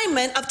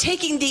assignment of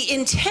taking the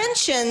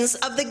intentions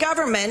of the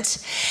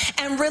government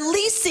and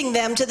releasing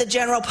them to the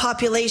general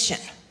population.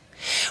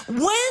 When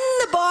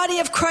the body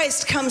of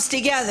Christ comes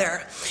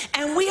together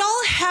and we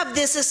all have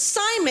this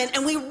assignment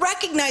and we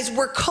recognize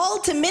we're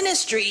called to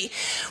ministry,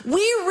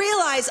 we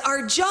realize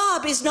our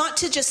job is not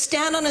to just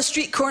stand on a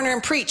street corner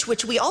and preach,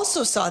 which we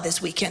also saw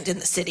this weekend in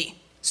the city.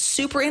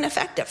 Super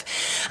ineffective.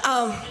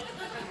 But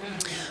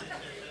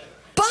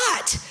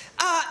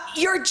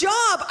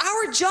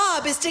our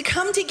job is to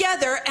come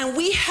together, and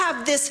we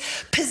have this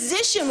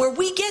position where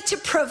we get to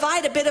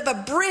provide a bit of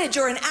a bridge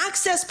or an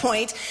access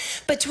point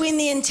between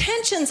the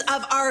intentions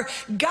of our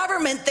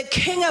government, the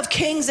King of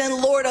Kings and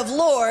Lord of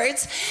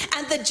Lords,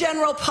 and the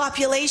general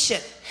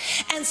population.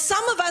 And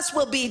some of us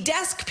will be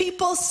desk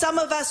people, some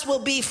of us will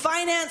be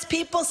finance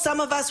people,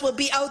 some of us will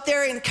be out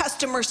there in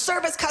customer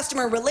service,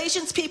 customer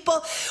relations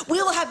people.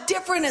 We will have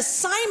different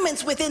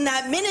assignments within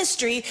that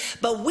ministry,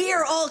 but we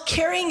are all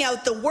carrying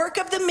out the work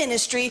of the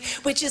ministry,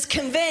 which is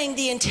conveying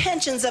the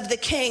intentions of the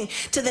King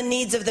to the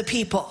needs of the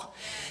people.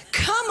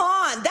 Come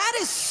on, that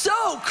is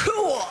so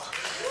cool.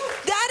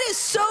 That is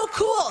so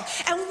cool.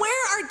 And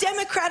where our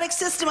democratic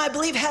system, I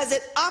believe, has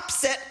it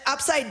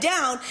upside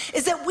down,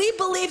 is that we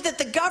believe that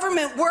the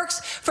government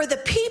works for the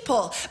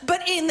people,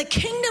 but in the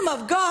kingdom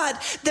of God,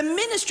 the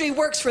ministry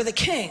works for the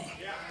king.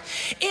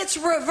 It's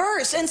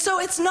reverse. And so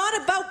it's not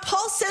about,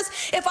 Paul says,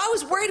 if I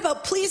was worried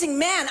about pleasing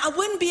man, I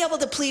wouldn't be able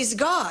to please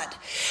God.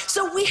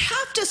 So we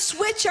have to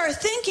switch our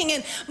thinking.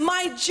 And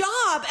my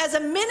job as a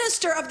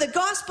minister of the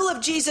gospel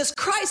of Jesus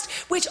Christ,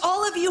 which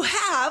all of you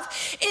have,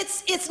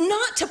 it's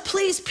not to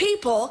please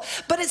people,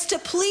 but it's to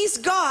please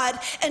God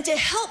and to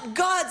help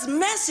God's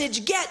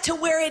message get to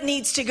where it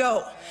needs to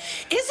go.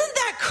 Isn't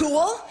that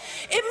cool?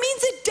 It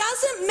means it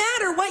doesn't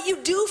matter what you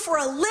do for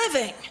a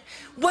living.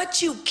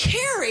 What you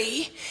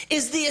carry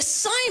is the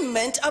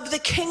assignment of the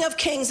King of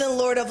Kings and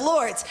Lord of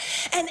Lords.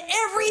 And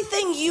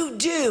everything you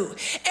do,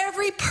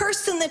 every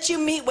person that you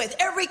meet with,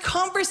 every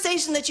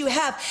conversation that you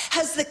have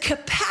has the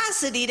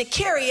capacity to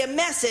carry a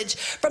message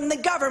from the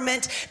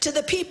government to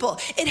the people.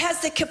 It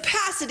has the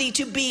capacity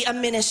to be a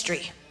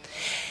ministry.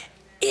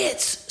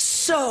 It's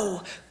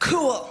so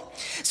cool.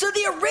 So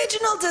the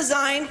original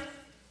design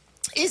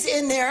is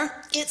in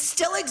there. It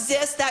still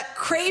exists, that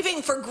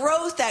craving for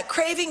growth, that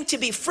craving to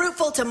be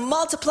fruitful, to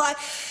multiply,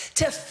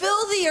 to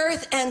fill the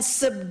earth and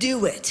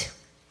subdue it.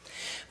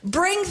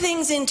 Bring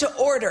things into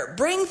order,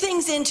 bring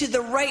things into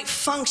the right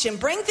function,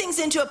 bring things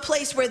into a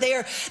place where they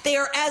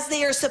are as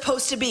they are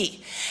supposed to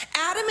be.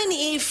 Adam and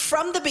Eve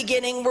from the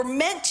beginning were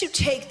meant to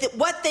take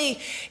they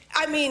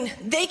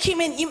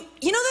came in,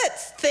 you know that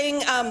thing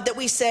that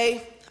we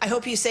say, I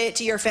hope you say it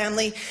to your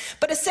family.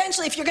 But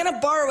essentially, if you're going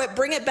to borrow it,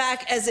 bring it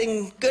back as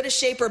in good a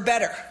shape or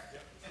better.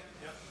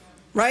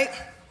 Right?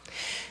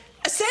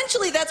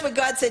 Essentially, that's what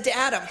God said to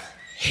Adam.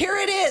 Here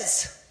it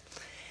is.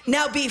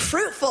 Now be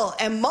fruitful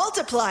and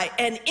multiply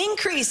and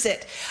increase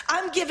it.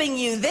 I'm giving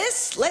you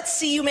this. Let's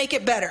see you make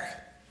it better.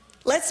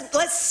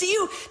 Let's see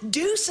you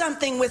do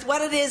something with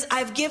what it is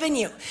I've given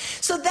you.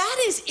 So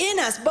that is in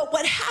us. But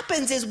what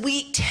happens is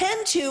we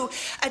tend to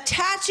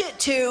attach it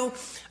to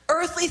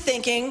earthly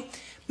thinking,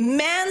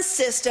 man's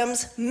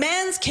systems,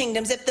 man's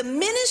kingdoms. If the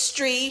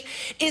ministry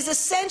is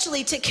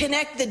essentially to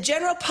connect the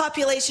general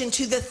population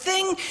to the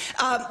thing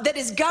that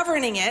is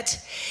governing it,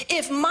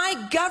 if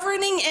my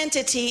governing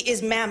entity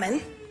is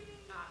mammon,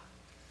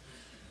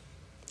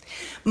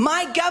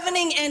 my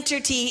governing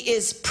entity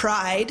is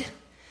pride,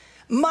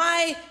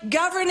 my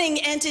governing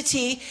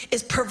entity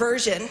is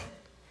perversion,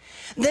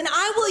 then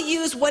I will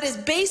use what is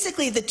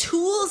basically the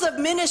tools of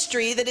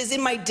ministry that is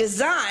in my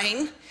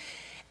design,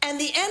 and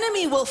the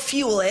enemy will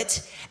fuel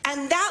it,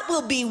 and that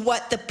will be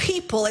what the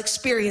people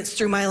experience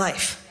through my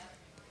life.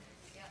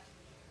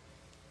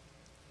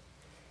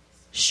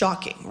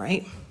 Shocking,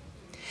 right?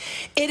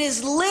 It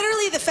is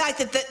literally the fact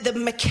that the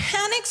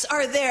mechanics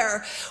are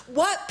there.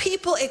 What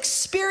people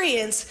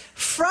experience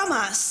from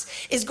us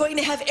is going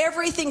to have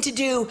everything to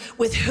do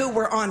with who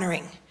we're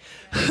honoring,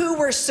 who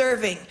we're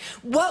serving,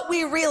 what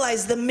we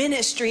realize the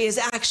ministry is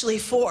actually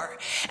for.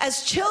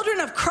 As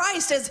children of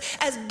Christ,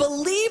 as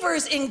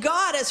believers in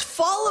God, as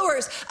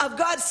followers of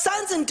God's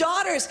sons and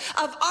daughters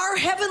of our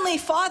Heavenly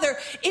Father,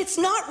 it's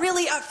not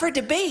really up for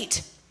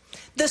debate.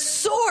 The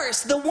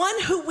source, the one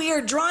who we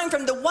are drawing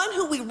from, the one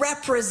who we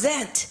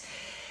represent,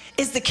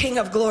 is the King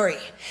of Glory.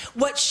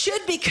 What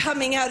should be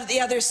coming out of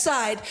the other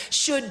side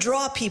should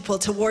draw people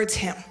towards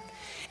Him.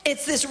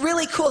 It's this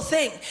really cool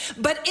thing.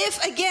 But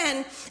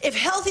if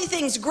healthy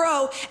things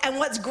grow and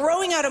what's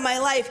growing out of my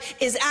life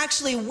is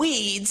actually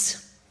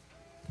weeds,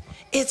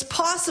 it's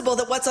possible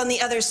that what's on the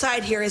other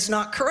side here is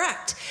not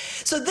correct.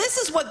 So this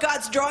is what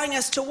God's drawing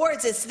us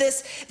towards. It's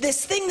this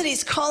thing that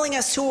He's calling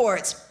us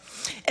towards.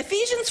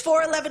 Ephesians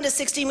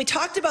 4:11-16, we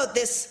talked about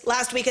this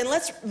last week, and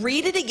let's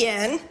read it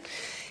again,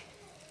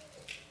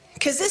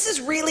 because this is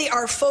really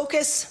our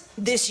focus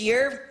this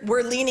year.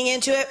 We're leaning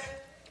into it.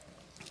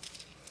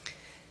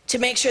 to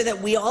make sure that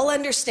we all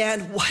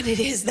understand what it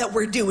is that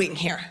we're doing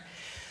here.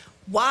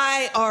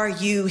 Why are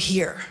you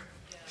here?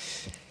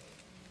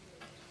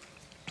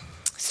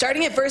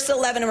 Starting at verse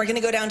 11, and we're going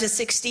to go down to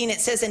 16,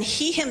 it says, "And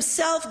he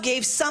himself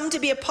gave some to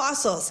be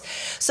apostles,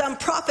 some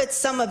prophets,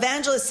 some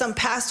evangelists, some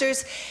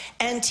pastors,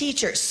 and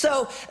teachers."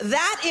 So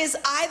that is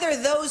either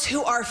those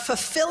who are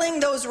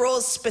fulfilling those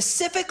roles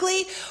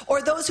specifically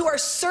or those who are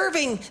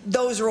serving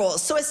those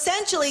roles. So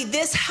essentially,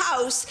 this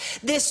house,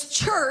 this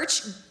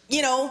church,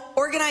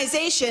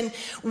 organization,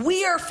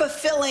 we are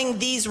fulfilling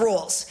these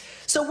roles.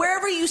 So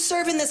wherever you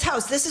serve in this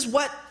house, this is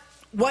what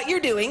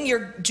you're doing.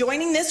 You're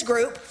joining this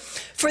group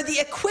for the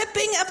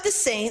equipping of the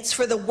saints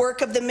for the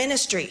work of the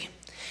ministry,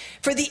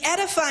 for the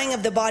edifying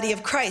of the body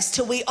of Christ,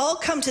 till we all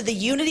come to the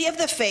unity of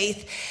the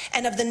faith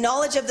and of the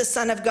knowledge of the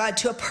Son of God,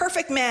 to a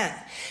perfect man,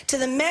 to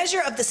the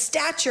measure of the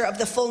stature of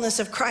the fullness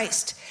of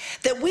Christ,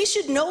 that we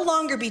should no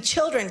longer be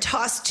children,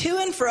 tossed to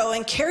and fro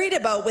and carried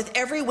about with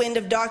every wind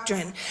of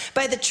doctrine,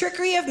 by the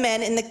trickery of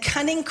men in the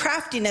cunning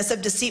craftiness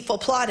of deceitful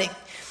plotting.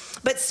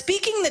 But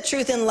speaking the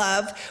truth in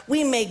love,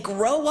 we may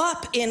grow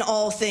up in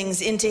all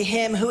things into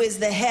him who is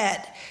the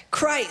head,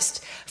 Christ,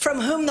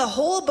 from whom the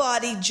whole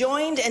body,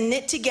 joined and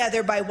knit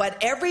together by what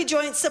every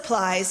joint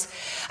supplies,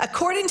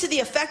 according to the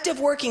effective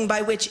working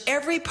by which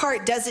every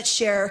part does its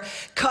share,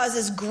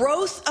 causes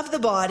growth of the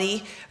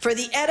body for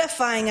the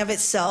edifying of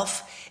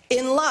itself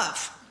in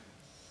love.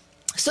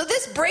 So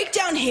this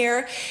breakdown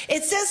here,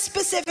 it says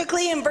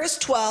specifically in verse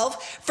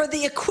 12, for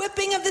the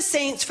equipping of the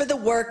saints for the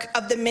work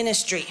of the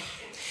ministry.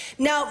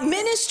 Now,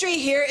 ministry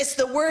here is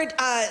the word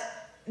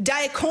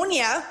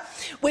diakonia,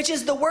 which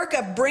is the work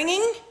of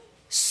bringing,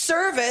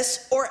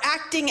 service, or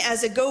acting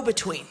as a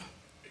go-between.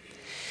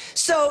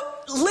 So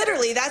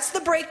literally, that's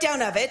the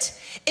breakdown of it.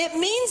 It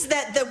means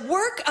that the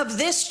work of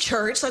this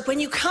church, like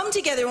when you come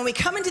together, when we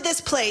come into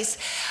this place,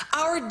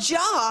 our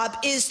job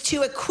is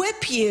to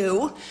equip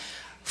you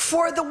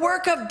for the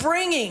work of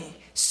bringing,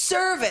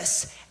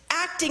 service,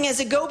 acting as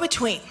a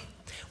go-between.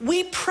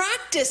 We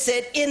practice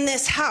it in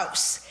this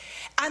house.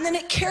 And then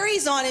it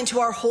carries on into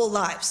our whole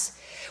lives.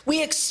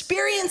 We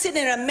experience it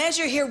in a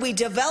measure here. We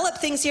develop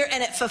things here,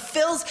 and it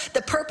fulfills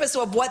the purpose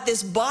of what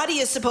this body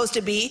is supposed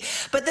to be.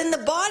 But then the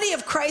body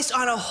of Christ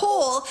on a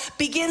whole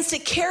begins to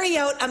carry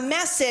out a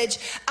message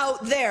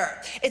out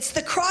there. It's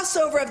the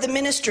crossover of the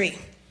ministry.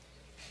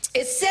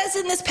 It says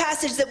in this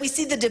passage that we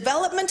see the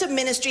development of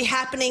ministry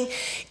happening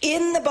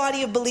in the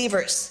body of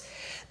believers.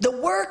 The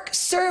work,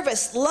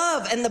 service,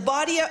 love, and the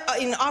body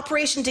in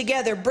operation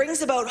together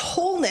brings about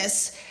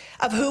wholeness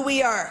of who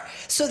we are,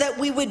 so that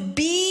we would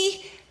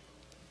be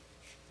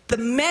the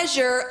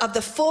measure of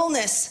the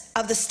fullness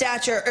of the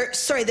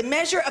the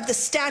measure of the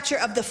stature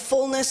of the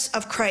fullness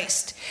of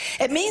Christ.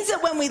 It means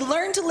that when we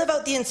learn to live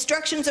out the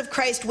instructions of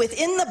Christ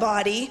within the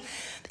body,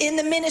 in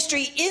the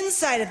ministry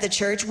inside of the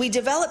church, we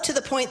develop to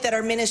the point that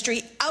our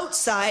ministry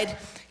outside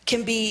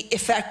can be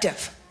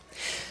effective.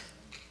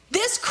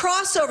 This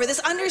crossover, this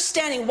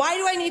understanding, why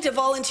do I need to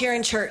volunteer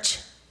in church?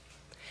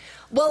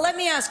 Well, let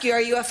me ask you,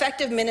 are you an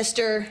effective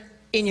minister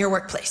in your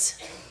workplace?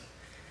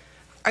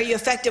 Are you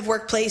effective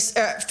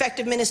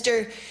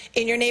minister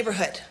in your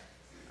neighborhood?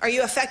 Are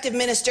you effective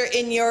minister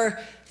in your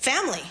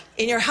family,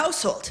 in your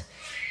household?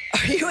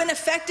 Are you an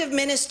effective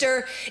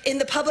minister in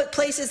the public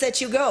places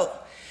that you go?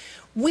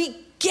 We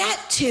get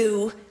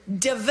to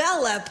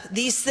develop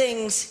these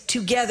things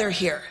together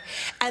here.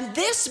 And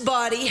this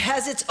body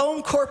has its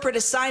own corporate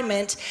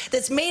assignment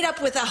that's made up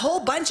with a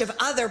whole bunch of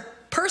other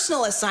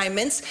personal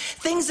assignments,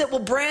 things that will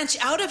branch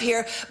out of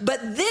here,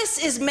 but this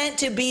is meant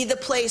to be the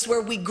place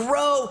where we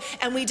grow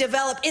and we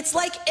develop. It's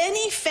like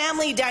any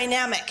family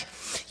dynamic.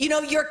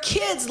 Your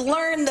kids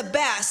learn the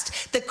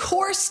best, the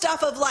core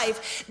stuff of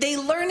life, they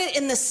learn it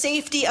in the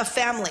safety of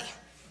family,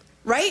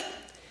 right?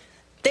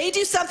 They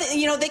do something,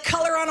 they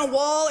color on a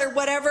wall or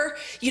whatever,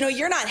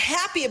 you're not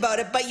happy about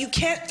it, but you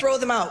can't throw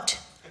them out,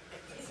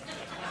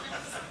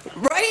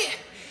 right?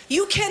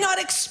 You cannot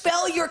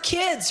expel your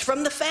kids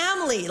from the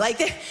family.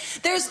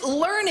 There's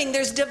learning,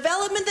 there's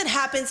development that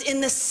happens in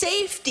the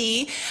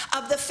safety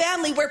of the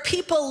family where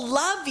people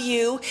love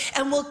you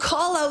and will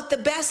call out the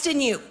best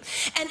in you.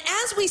 And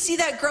as we see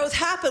that growth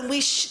happen, we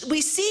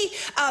see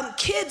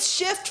kids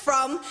shift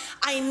from,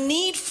 I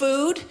need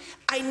food,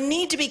 I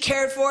need to be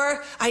cared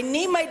for, I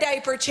need my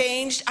diaper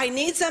changed, I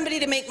need somebody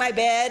to make my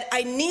bed,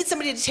 I need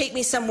somebody to take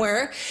me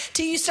somewhere,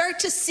 till you start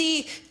to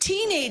see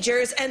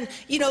teenagers and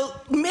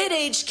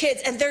mid-aged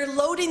kids, and they're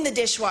loading the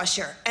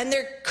dishwasher and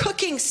they're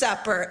cooking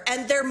supper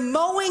and they're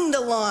mowing the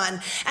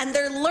lawn and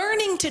they're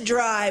learning to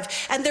drive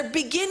and they're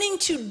beginning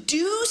to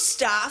do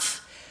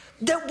stuff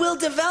that will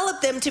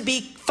develop them to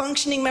be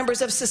functioning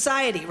members of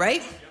society,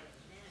 right?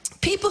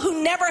 People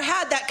who never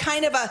had that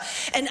kind of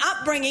an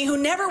upbringing, who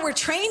never were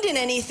trained in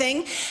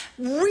anything,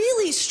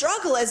 really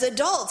struggle as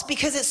adults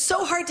because it's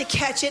so hard to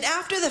catch it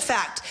after the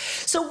fact.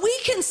 So we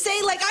can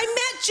say, like, I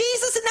met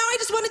Jesus and now I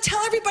just want to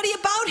tell everybody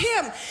about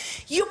him.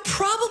 You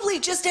probably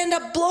just end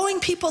up blowing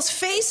people's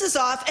faces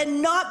off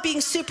and not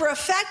being super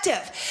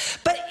effective.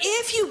 But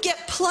if you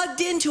get plugged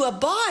into a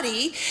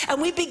body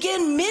and we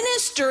begin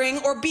ministering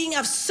or being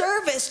of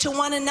service to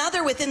one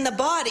another within the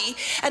body,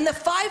 and the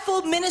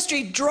fivefold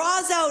ministry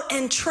draws out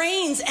and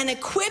trains and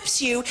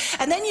equips you,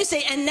 and then you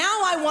say, and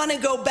now I want to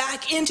go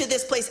back into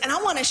this place and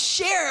I want to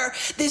share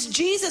this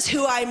Jesus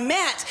who I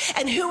met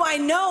and who I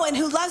know and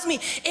who loves me.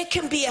 It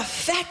can be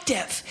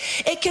effective.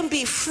 It can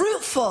be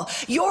fruitful.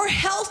 Your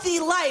healthy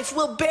life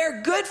will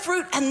bear good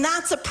fruit, and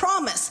that's a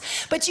promise.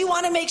 But you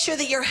want to make sure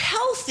that you're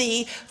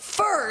healthy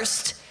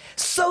first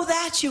so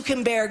that you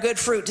can bear good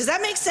fruit. Does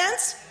that make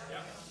sense? Yeah.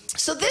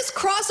 So this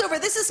crossover,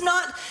 this is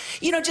not,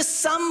 just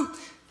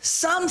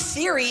some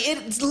theory.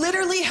 It's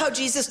literally how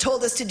Jesus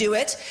told us to do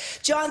it.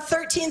 John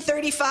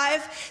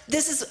 13:35,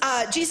 this is,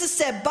 Jesus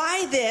said,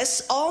 by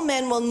this, all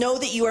men will know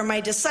that you are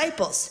my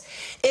disciples,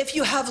 if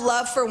you have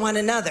love for one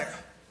another.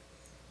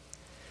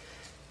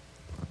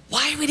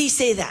 Why would he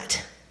say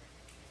that?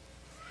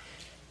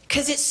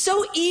 Because it's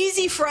so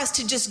easy for us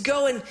to just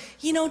go and,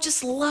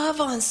 just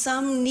love on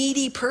some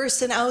needy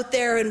person out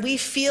there, and we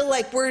feel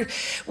like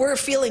we're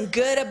feeling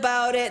good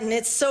about it, and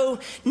it's so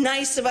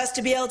nice of us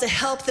to be able to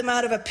help them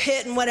out of a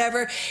pit and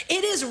whatever.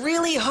 It is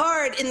really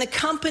hard in the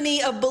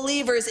company of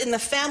believers, in the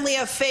family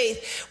of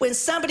faith, when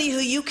somebody who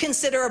you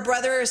consider a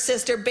brother or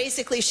sister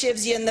basically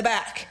shivs you in the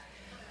back.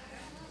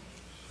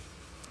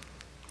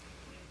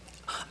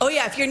 Oh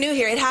yeah, if you're new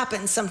here, it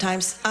happens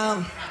sometimes.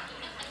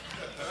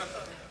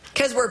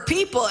 Because we're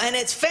people and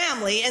it's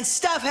family and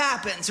stuff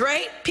happens,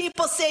 right?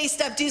 People say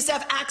stuff, do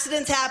stuff,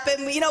 accidents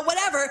happen,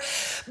 whatever.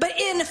 But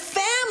in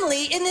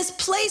family, in this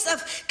place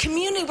of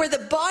community where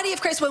the body of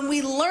Christ, when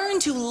we learn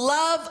to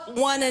love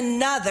one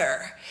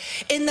another,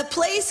 in the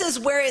places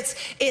where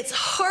it's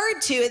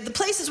hard to, the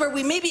places where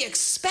we maybe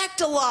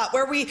expect a lot,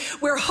 where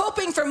we're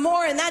hoping for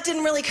more and that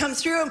didn't really come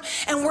through,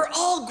 and we're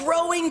all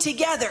growing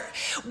together.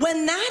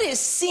 When that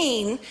is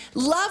seen,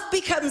 love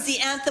becomes the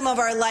anthem of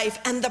our life,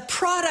 and the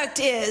product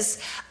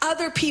is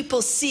other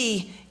people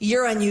see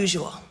you're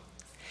unusual,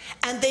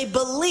 and they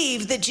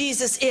believe that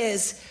Jesus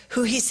is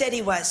who he said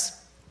he was.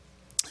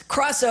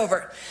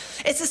 Crossover.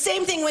 It's the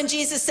same thing when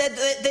Jesus said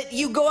that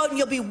you go out and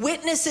you'll be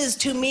witnesses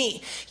to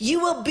me.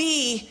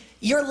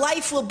 Your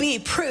life will be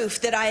proof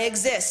that I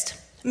exist.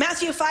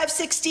 Matthew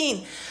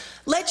 5:16.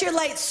 Let your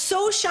light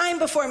so shine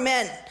before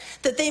men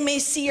that they may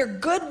see your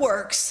good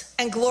works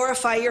and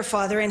glorify your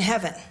Father in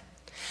heaven.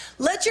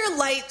 Let your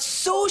light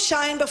so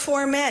shine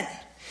before men.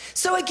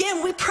 So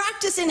again, we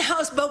practice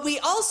in-house, but we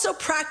also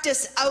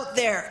practice out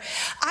there.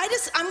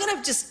 I'm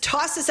gonna just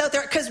toss this out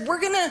there because we're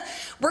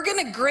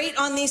gonna grate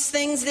on these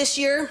things this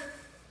year,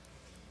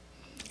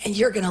 and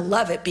you're gonna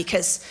love it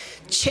because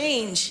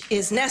change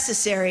is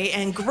necessary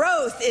and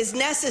growth is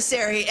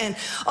necessary and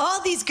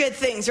all these good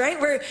things, right?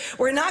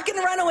 We're not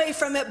gonna run away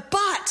from it,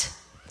 but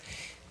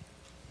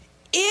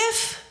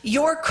if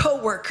your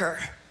coworker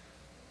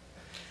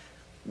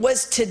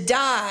was to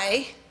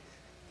die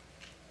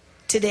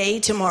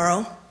today,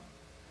 tomorrow,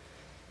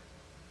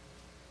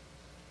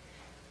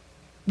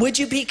 would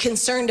you be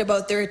concerned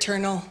about their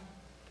eternal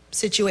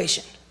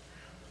situation?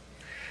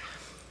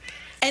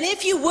 And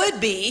if you would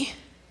be,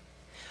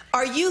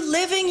 are you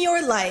living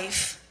your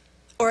life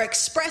or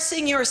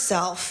expressing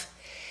yourself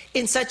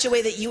in such a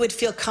way that you would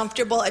feel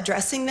comfortable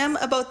addressing them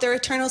about their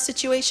eternal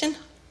situation?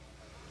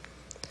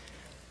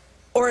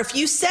 Or if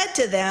you said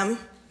to them,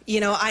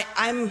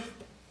 I'm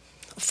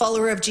a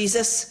follower of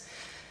Jesus,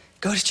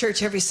 go to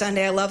church every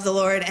Sunday, I love the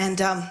Lord, and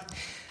I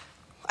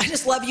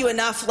just love you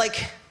enough,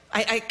 like,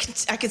 I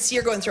can see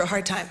you're going through a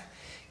hard time.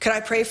 Could I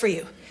pray for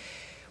you?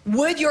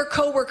 Would your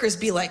coworkers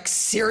be like,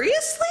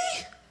 seriously?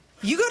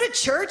 You go to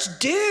church?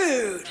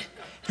 Dude,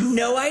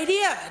 no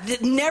idea.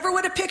 Never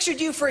would have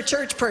pictured you for a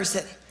church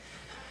person.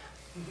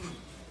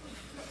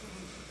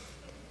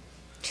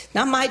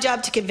 Not my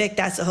job to convict,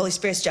 that's the Holy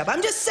Spirit's job.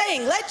 I'm just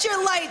saying, let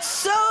your light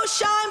so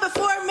shine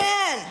before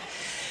men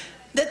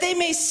that they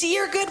may see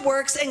your good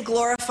works and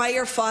glorify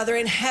your Father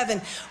in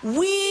heaven.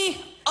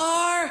 We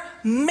are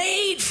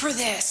made for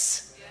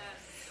this.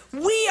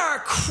 We are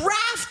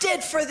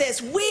crafted for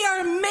this. We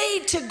are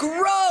made to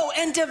grow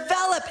and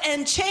develop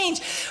and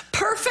change.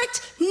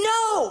 Perfect?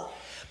 No.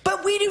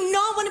 But we do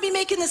not want to be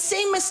making the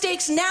same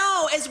mistakes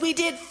now as we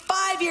did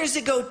 5 years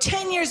ago,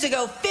 10 years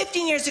ago,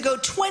 15 years ago,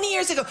 20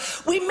 years ago.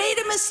 We made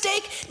a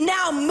mistake.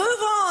 Now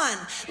move on.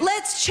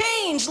 Let's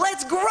change.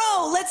 Let's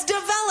grow. Let's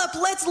develop.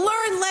 Let's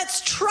learn.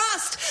 Let's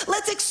trust.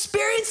 Let's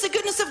experience the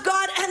goodness of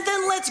God, and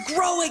then let's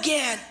grow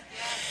again.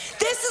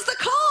 This is the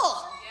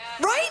call,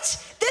 right?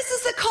 This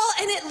is the call,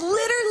 and it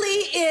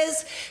literally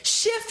is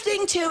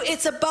shifting to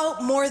it's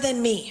about more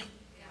than me.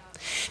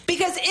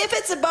 Because if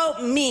it's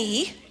about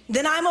me,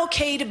 then I'm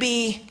okay to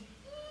be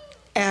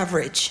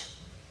average.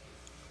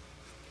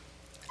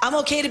 I'm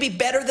okay to be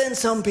better than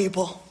some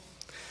people.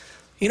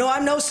 You know,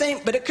 I'm no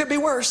saint, but it could be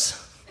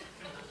worse.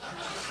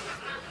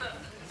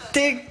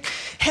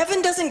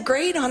 Heaven doesn't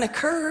grade on a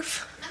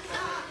curve.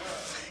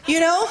 You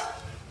know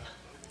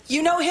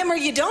him or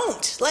you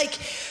don't. Like,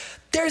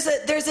 there's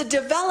a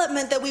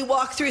development that we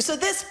walk through. So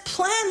this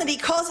plan that he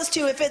calls us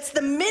to, if it's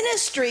the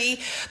ministry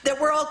that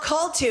we're all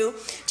called to,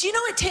 do you know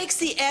it takes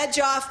the edge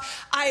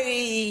off?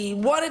 I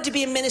wanted to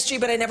be in ministry,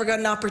 but I never got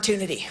an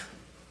opportunity.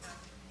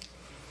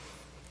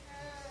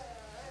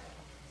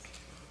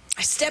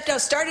 I stepped out,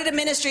 started a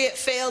ministry, it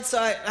failed,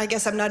 so I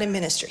guess I'm not in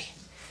ministry.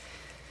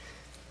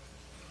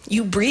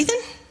 You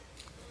breathing?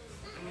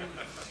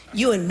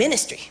 You in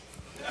ministry.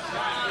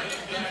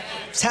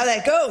 That's how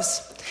that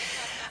goes.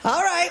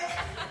 All right.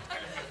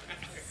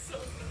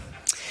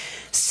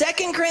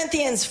 2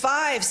 Corinthians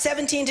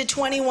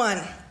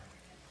 5:17-21.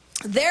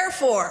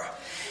 Therefore,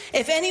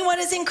 if anyone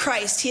is in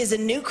Christ, he is a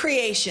new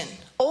creation.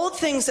 Old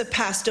things have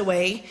passed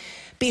away.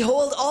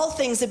 Behold, all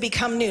things have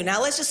become new. Now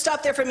let's just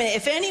stop there for a minute.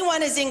 If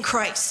anyone is in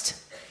Christ,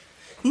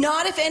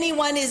 not if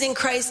anyone is in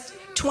Christ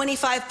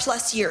 25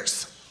 plus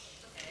years.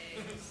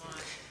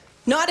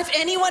 Not if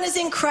anyone is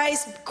in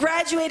Christ,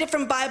 graduated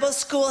from Bible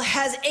school,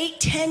 has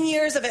 8-10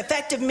 years of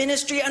effective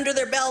ministry under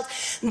their belt,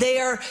 they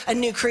are a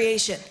new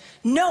creation.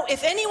 No,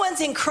 if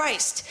anyone's in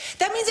Christ,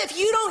 that means if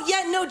you don't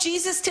yet know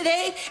Jesus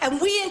today and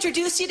we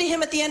introduce you to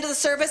him at the end of the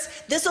service,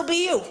 this will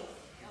be you.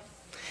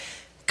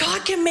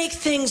 God can make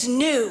things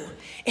new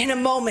in a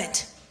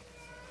moment.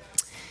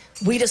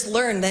 We just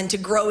learn then to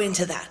grow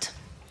into that.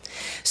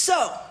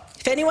 So,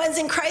 if anyone's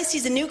in Christ,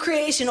 he's a new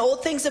creation.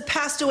 Old things have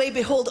passed away.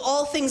 Behold,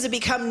 all things have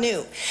become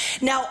new.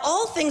 Now,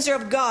 all things are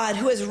of God,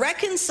 who has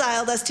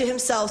reconciled us to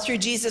himself through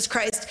Jesus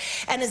Christ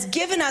and has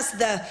given us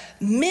the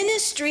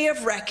ministry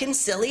of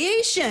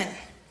reconciliation.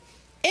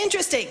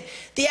 Interesting.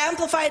 The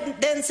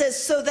Amplified then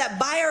says, so that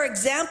by our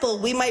example,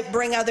 we might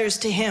bring others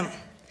to him.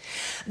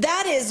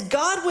 That is,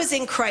 God was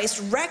in Christ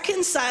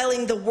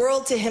reconciling the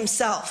world to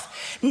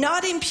himself,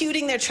 not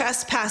imputing their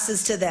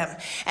trespasses to them.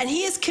 And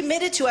he has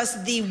committed to us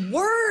the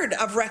word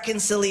of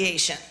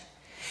reconciliation.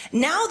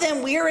 Now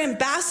then, we are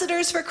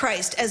ambassadors for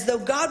Christ, as though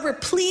God were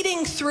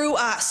pleading through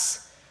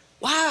us.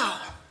 Wow.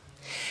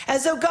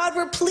 As though God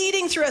were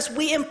pleading through us,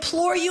 we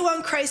implore you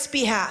on Christ's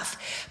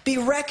behalf, be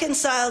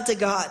reconciled to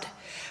God.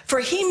 For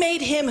he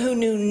made him who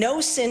knew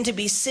no sin to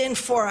be sin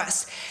for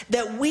us,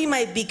 that we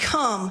might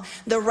become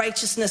the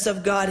righteousness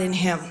of God in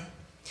him.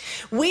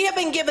 We have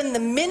been given the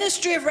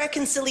ministry of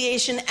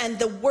reconciliation and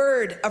the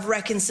word of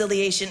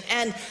reconciliation.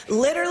 And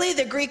literally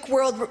the Greek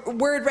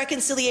word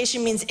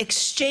reconciliation means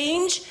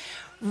exchange,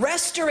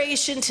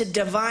 restoration to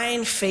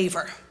divine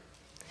favor.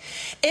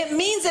 It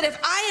means that if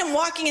I am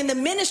walking in the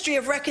ministry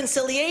of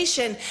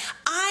reconciliation,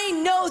 I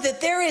know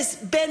that there has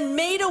been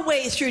made a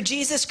way through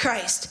Jesus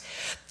Christ.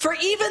 For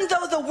even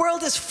though the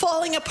world is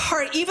falling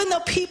apart, even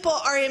though people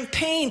are in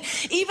pain,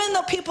 even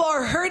though people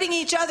are hurting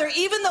each other,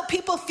 even though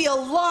people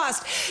feel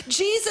lost,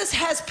 Jesus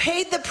has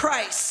paid the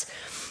price.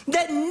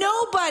 That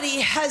nobody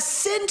has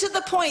sinned to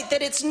the point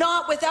that it's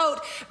not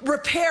without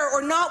repair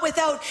or not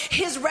without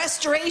his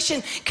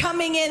restoration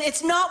coming in.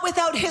 It's not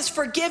without his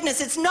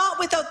forgiveness. It's not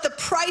without the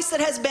price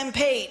that has been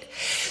paid.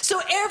 So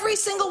every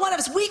single one of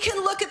us, we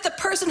can look at the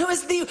person who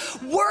is the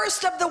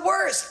worst of the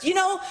worst. You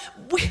know,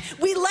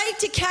 we like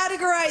to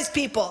categorize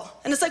people.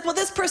 And it's like, well,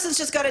 this person's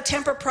just got a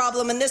temper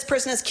problem and this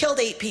person has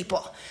killed 8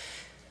 people.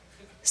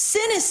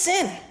 Sin is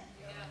sin.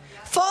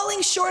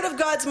 Falling short of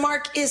God's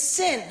mark is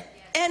sin.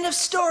 End of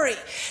story.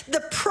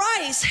 The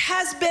price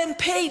has been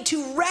paid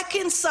to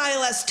reconcile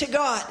us to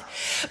God.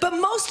 But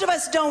most of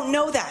us don't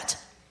know that.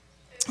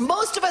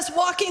 Most of us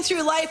walking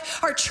through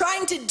life are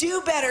trying to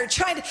do better.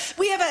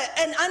 We have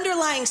an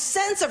underlying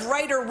sense of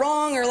right or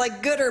wrong or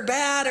like good or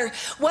bad or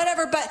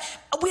whatever, but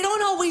we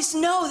don't always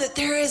know that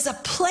there is a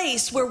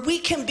place where we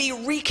can be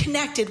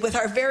reconnected with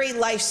our very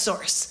life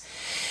source.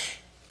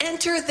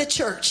 Enter the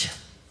church.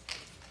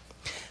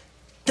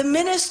 The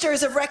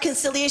ministers of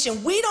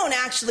reconciliation, we don't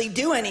actually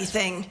do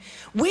anything.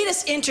 We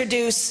just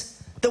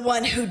introduce the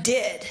one who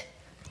did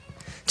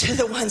to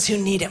the ones who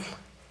need him.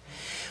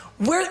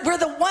 We're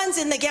the ones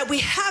in the gap. We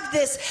have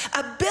this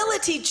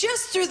ability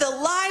just through the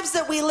lives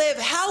that we live,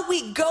 how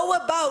we go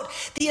about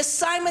the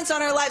assignments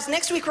on our lives.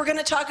 Next week, we're going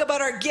to talk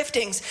about our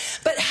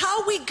giftings. But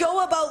how we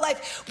go about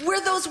life, we're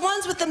those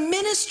ones with the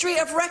ministry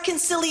of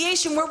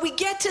reconciliation where we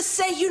get to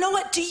say, you know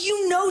what, do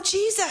you know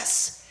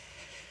Jesus?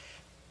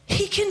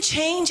 He can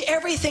change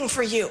everything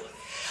for you.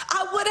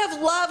 I would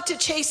have loved to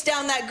chase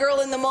down that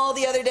girl in the mall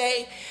the other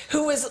day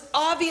who was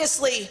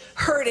obviously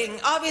hurting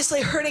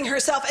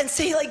herself and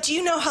say, like, do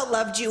you know how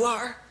loved you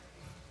are?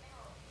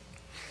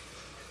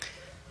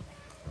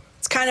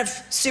 It's kind of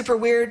super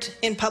weird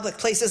in public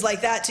places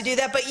like that to do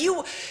that, but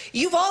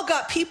you've all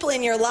got people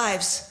in your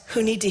lives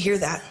who need to hear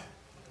that.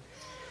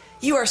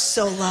 You are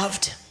so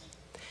loved.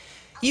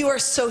 You are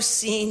so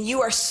seen.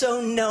 You are so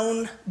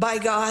known by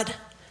God.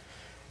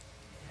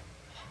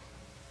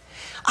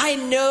 I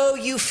know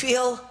you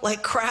feel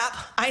like crap.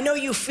 I know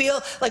you feel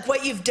like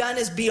what you've done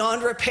is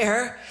beyond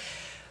repair.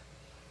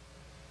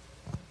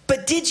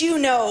 But did you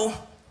know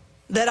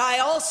that I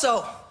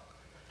also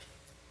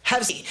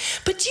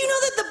But do you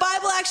know that the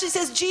Bible actually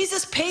says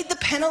Jesus paid the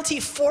penalty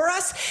for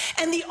us,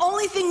 and the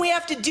only thing we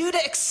have to do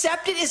to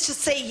accept it is to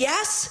say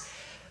yes,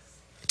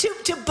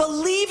 to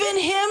believe in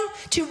him,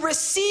 to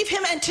receive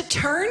him, and to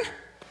turn,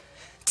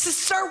 to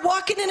start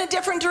walking in a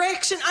different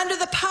direction under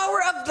the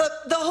power of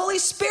the Holy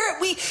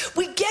Spirit. We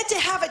get to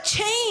have a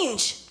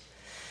change.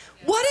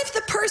 What if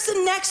the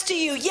person next to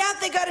you, yeah,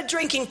 they got a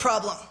drinking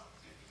problem.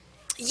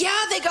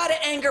 Yeah, they got an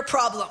anger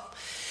problem.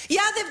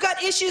 Yeah, they've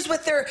got issues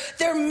with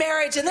their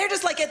marriage, and they're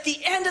just like at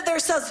the end of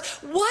themselves.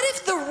 What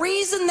if the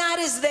reason that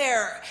is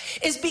there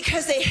is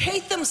because they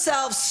hate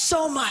themselves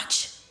so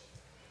much?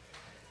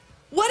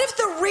 What if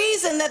the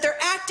reason that they're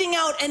acting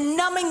out and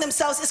numbing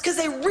themselves is because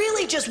they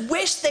really just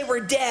wish they were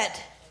dead?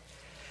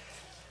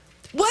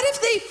 What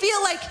if they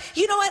feel like,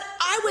 you know what,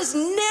 I was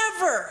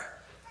never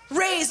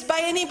raised by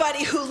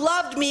anybody who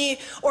loved me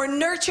or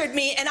nurtured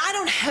me, and I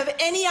don't have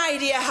any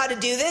idea how to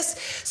do this.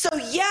 So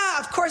yeah,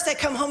 of course I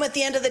come home at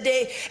the end of the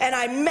day and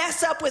I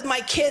mess up with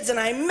my kids and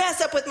I mess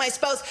up with my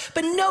spouse,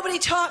 but nobody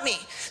taught me.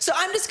 So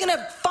I'm just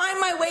gonna find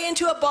my way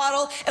into a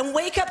bottle and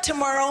wake up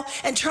tomorrow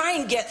and try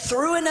and get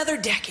through another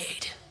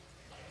decade.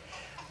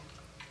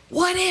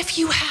 What if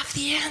you have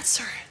the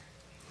answer?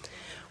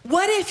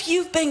 What if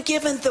you've been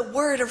given the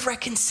word of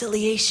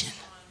reconciliation?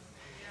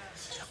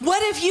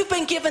 What if you've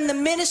been given the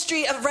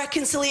ministry of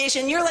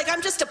reconciliation? You're like,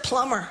 I'm just a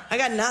plumber. I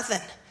got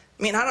nothing.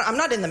 I mean, I'm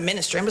not in the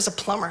ministry. I'm just a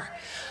plumber.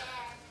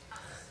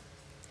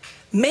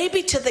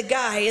 Maybe to the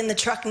guy in the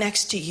truck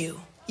next to you,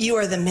 you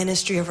are the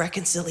ministry of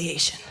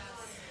reconciliation,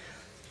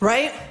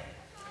 right?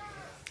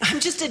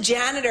 I'm just a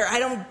janitor. I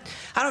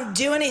don't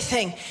do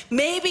anything.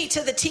 Maybe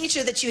to the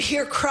teacher that you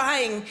hear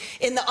crying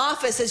in the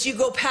office as you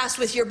go past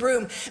with your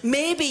broom,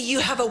 maybe you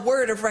have a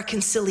word of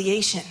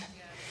reconciliation.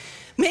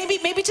 Maybe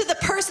to the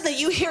person that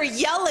you hear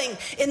yelling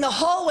in the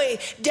hallway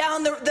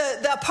down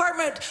the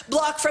apartment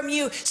block from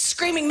you,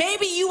 screaming,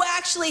 maybe you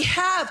actually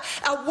have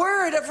a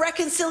word of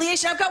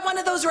reconciliation. I've got one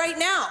of those right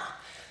now.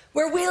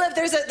 Where we live,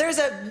 there's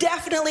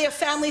definitely a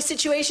family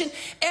situation.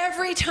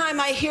 Every time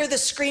I hear the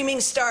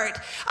screaming start,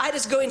 I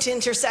just go into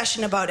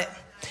intercession about it.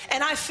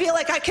 And I feel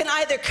like I can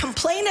either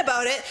complain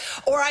about it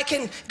or I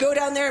can go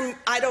down there, and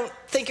I don't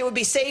think it would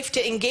be safe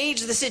to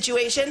engage the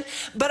situation,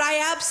 but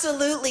I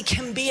absolutely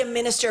can be a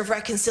minister of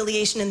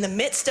reconciliation in the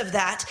midst of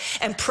that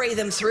and pray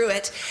them through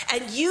it.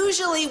 And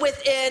usually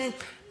within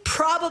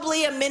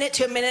probably a minute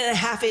to a minute and a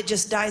half, it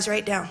just dies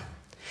right down.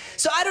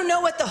 So I don't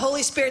know what the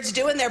Holy Spirit's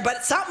doing there,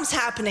 but something's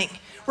happening,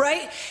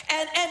 right?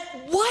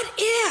 And what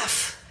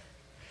if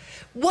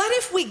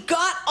we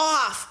got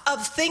off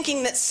of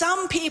thinking that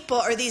some people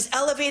are these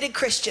elevated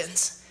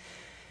Christians,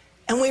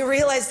 and we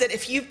realize that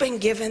if you've been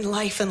given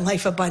life and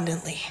life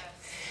abundantly,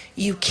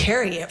 you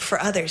carry it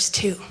for others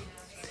too?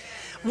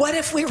 What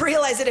if we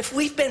realize that if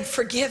we've been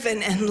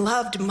forgiven and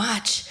loved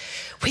much,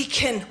 we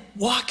can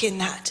walk in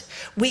that,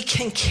 we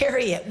can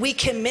carry it, we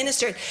can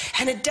minister it?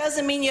 And it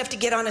doesn't mean you have to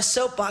get on a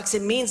soapbox.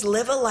 It means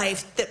live a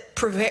life that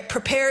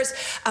prepares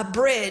a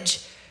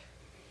bridge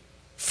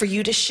for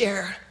you to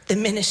share the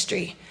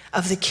ministry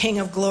of the King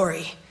of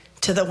Glory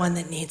to the one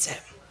that needs it,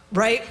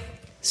 right?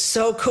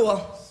 So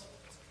cool.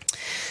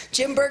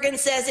 Jim Bergen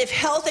says, if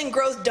health and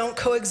growth don't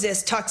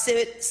coexist,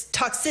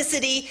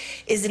 toxicity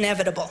is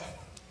inevitable.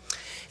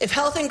 If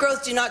health and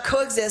growth do not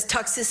coexist,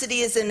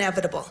 toxicity is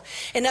inevitable.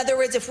 In other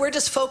words, if we're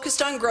just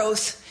focused on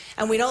growth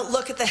and we don't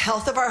look at the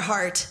health of our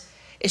heart,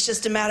 it's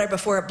just a matter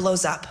before it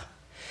blows up.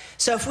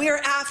 So if we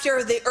are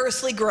after the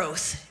earthly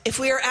growth, if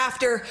we are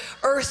after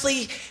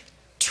earthly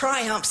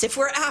triumphs, if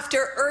we're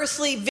after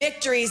earthly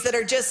victories that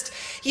are just,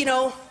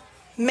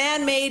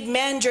 man-made,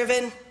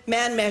 man-driven,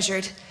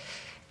 man-measured,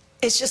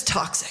 it's just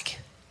toxic.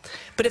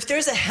 But if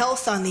there's a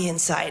health on the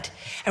inside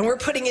and we're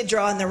putting a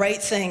draw on the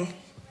right thing,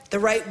 the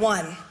right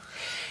one,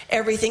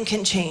 everything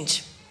can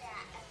change.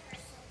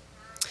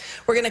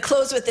 We're going to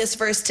close with this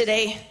verse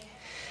today,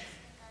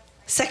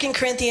 2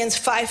 Corinthians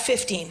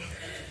 5:15.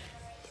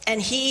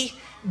 And he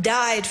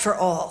died for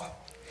all,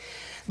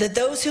 that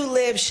those who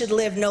live should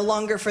live no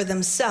longer for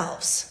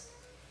themselves,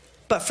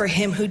 but for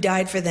him who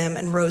died for them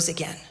and rose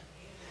again.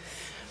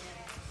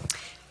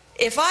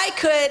 If I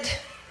could,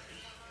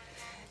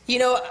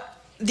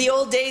 the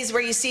old days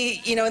where you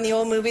see, in the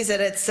old movies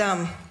that it's,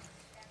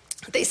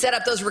 they set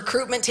up those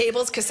recruitment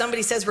tables because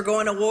somebody says we're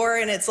going to war,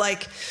 and it's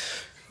like,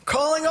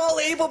 calling all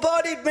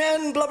able-bodied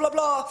men, blah, blah,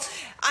 blah.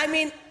 I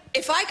mean,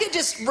 if I could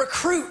just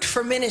recruit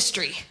for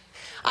ministry,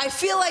 I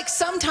feel like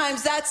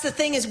sometimes that's the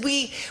thing is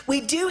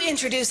we do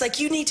introduce, like,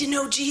 you need to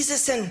know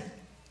Jesus and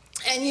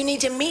you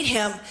need to meet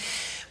him.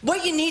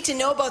 What you need to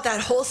know about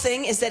that whole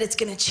thing is that it's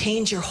going to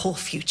change your whole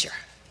future.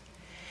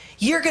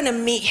 You're going to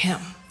meet him.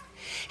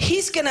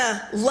 He's going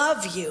to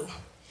love you.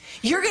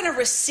 You're going to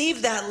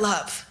receive that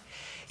love.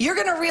 You're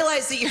going to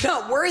realize that you're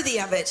not worthy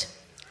of it,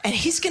 and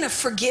he's going to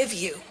forgive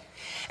you.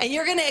 And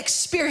you're going to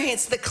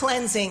experience the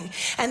cleansing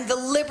and the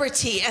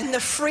liberty and the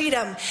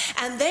freedom.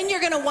 And then you're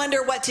going to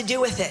wonder what to do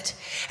with it.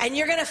 And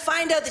you're going to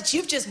find out that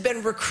you've just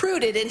been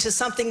recruited into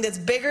something that's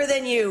bigger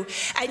than you.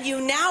 And you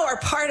now are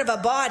part of a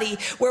body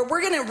where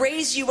we're going to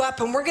raise you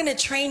up and we're going to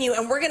train you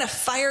and we're going to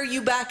fire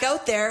you back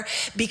out there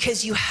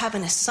because you have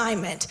an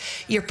assignment.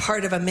 You're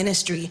part of a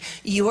ministry.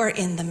 You are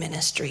in the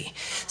ministry.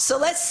 So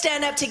let's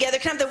stand up together.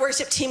 Can I have the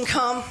worship team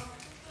come?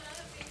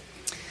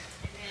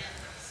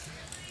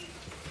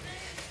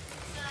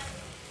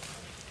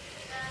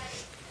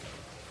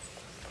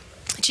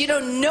 But you know,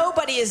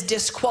 nobody is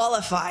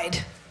disqualified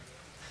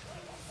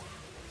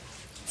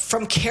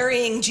from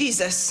carrying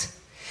Jesus.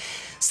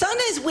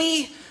 Sometimes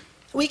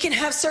we can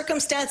have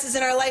circumstances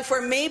in our life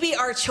where maybe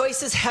our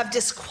choices have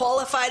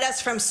disqualified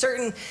us from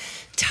certain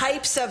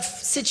types of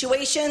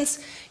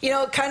situations. You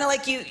know, kind of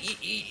like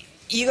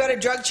you got a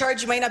drug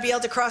charge, you might not be able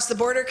to cross the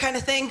border kind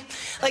of thing.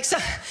 Like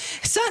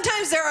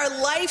sometimes there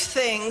are life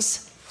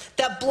things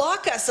that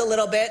block us a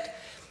little bit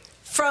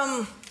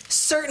from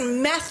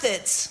certain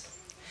methods.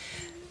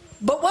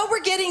 But what we're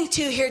getting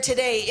to here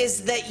today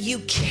is that you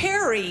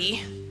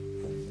carry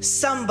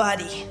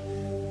somebody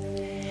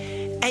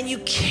and you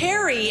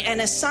carry an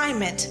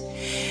assignment.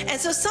 And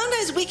so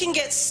sometimes we can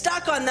get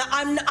stuck on the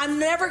I'm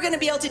never going to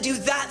be able to do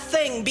that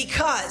thing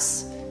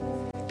because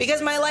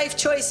my life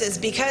choices,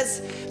 because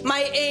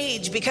my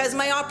age, because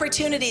my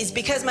opportunities,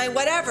 because my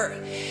whatever.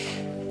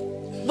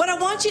 What I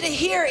want you to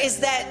hear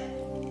is that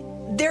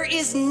there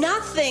is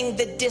nothing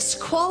that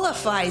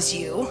disqualifies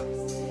you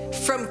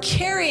from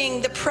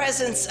carrying the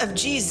presence of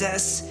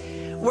Jesus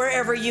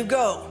wherever you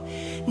go.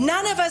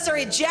 None of us are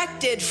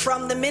ejected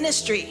from the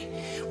ministry.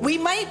 We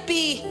might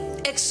be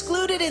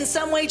excluded in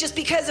some way just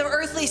because of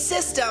earthly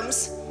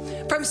systems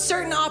from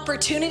certain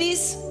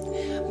opportunities,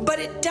 but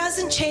it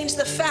doesn't change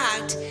the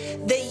fact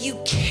that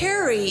you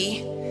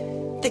carry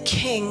the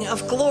King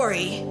of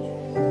Glory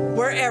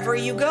wherever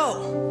you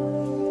go.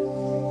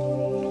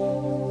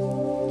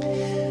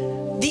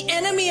 The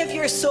enemy of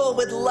your soul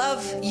would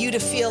love you to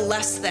feel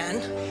less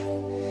than,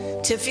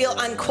 to feel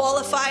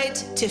unqualified,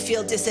 to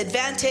feel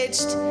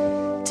disadvantaged,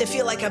 to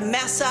feel like a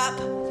mess up,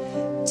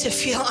 to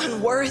feel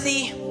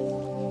unworthy.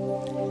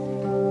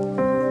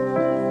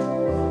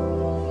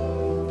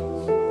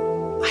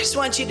 I just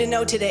want you to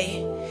know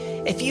today,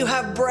 if you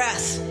have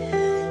breath,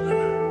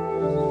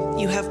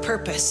 you have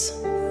purpose.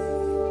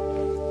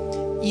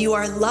 You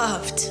are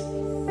loved.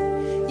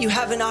 You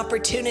have an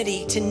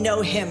opportunity to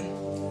know him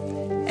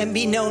and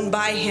be known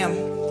by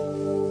him.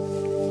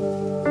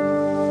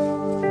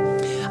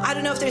 I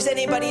don't know if there's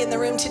anybody in the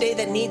room today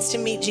that needs to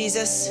meet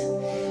Jesus.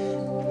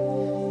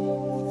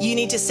 You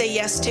need to say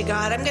yes to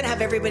God. I'm going to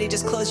have everybody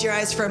just close your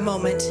eyes for a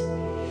moment.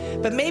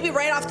 But maybe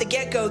right off the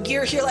get-go,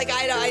 you're like,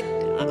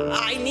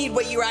 I need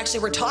what you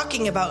actually were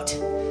talking about.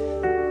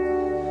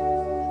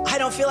 I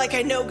don't feel like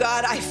I know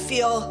God. I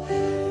feel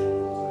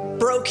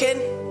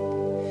broken.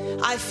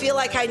 I feel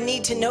like I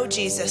need to know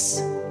Jesus.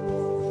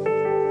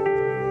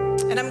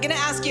 And I'm going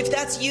to ask you, if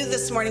that's you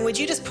this morning, would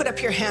you just put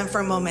up your hand for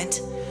a moment?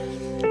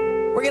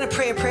 We're going to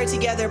pray a prayer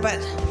together, but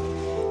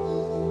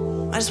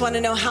I just want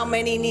to know how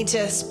many need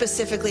to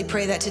specifically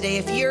pray that today.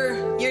 If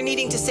you're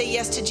needing to say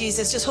yes to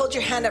Jesus, just hold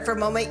your hand up for a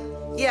moment.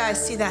 Yeah, I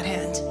see that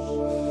hand.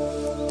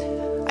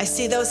 I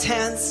see those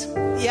hands.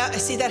 Yeah, I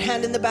see that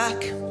hand in the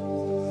back.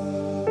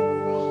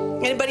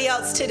 Anybody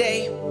else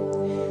today?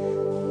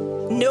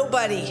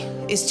 Nobody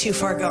is too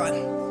far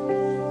gone.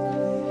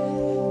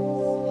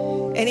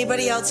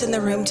 Anybody else in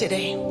the room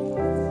today?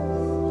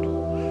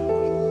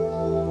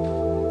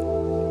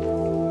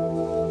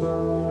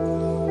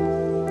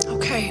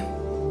 Okay.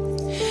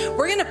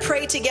 We're going to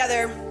pray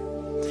together.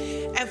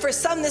 And for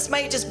some, this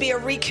might just be a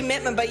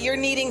recommitment, but you're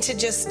needing to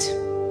just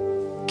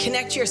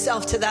connect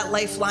yourself to that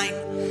lifeline.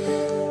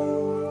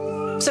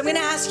 So I'm going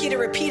to ask you to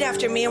repeat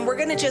after me, and we're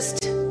going to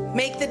just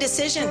make the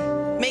decision,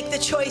 make the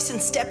choice,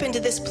 and step into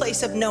this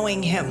place of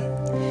knowing him,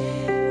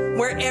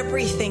 where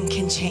everything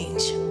can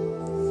change.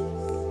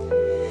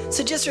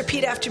 So just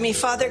repeat after me.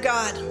 Father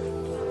God,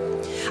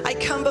 I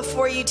come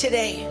before you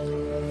today,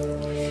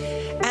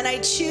 and I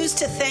choose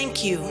to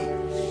thank you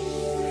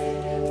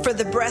for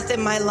the breath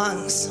in my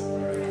lungs,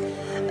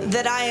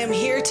 that I am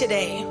here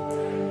today,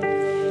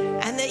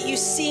 and that you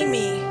see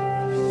me,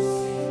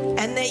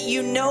 and that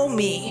you know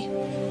me,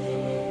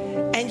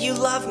 and you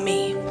love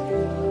me.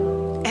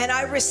 And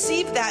I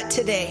receive that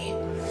today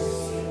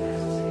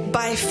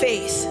by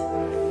faith.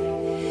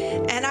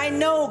 And I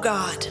know,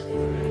 God,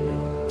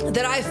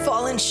 that I've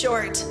fallen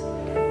short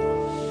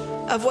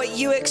of what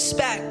you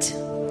expect.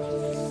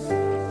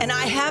 And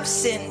I have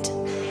sinned.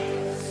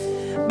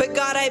 But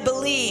God, I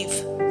believe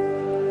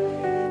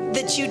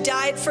that you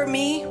died for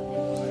me,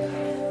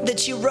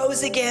 that you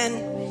rose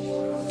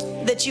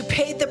again, that you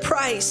paid the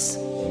price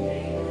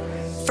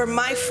for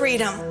my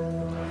freedom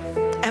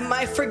and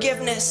my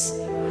forgiveness.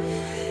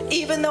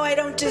 Even though I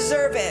don't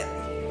deserve it,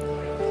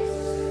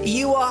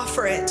 you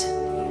offer it.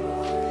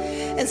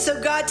 And so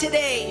God,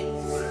 today,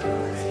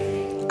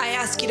 I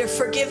ask you to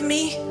forgive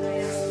me,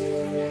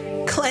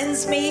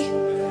 cleanse me,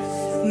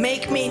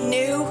 make me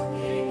new,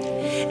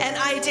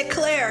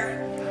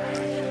 declare,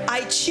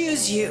 I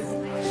choose you.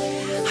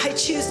 I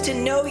choose to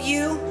know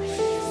you.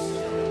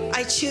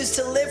 I choose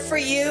to live for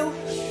you.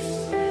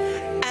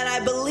 And I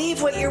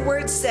believe what your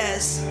word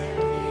says,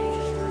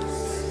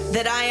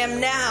 that I am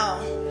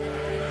now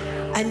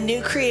a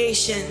new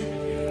creation,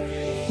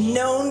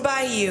 known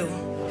by you,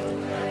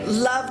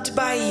 loved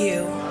by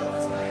you,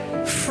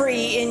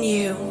 free in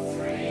you.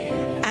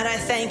 And I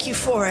thank you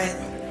for it.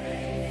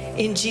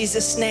 In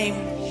Jesus' name,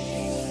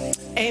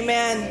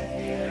 amen.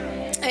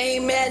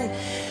 Amen.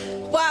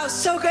 Wow,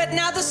 so good.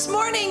 Now this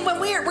morning, when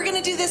we're going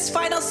to do this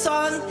final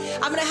song,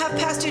 I'm going to have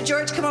Pastor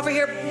George come over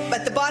here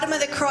at the bottom of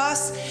the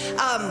cross.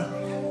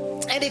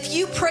 And if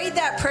you prayed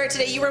that prayer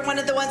today, you were one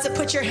of the ones that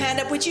put your hand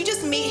up, would you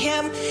just meet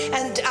him?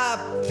 And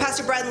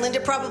Pastor Brad and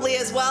Linda probably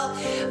as well.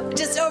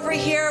 Just over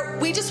here,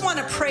 we just want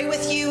to pray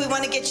with you. We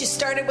want to get you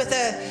started with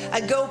a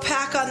go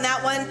pack on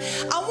that one.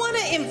 I want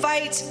to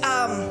invite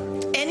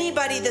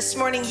anybody this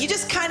morning, you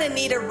just kind of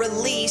need a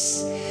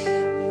release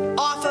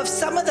off of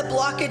some of the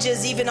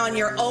blockages even on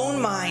your own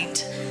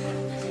mind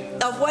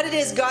of what it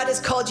is God has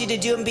called you to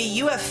do and be.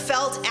 You have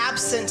felt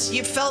absent.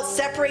 You've felt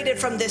separated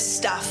from this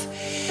stuff.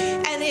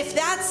 And if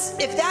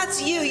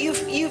that's you,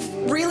 you've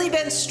really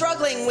been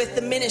struggling with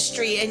the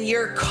ministry and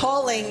your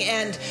calling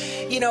and,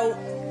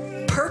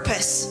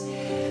 purpose.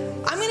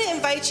 I'm going to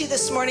invite you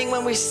this morning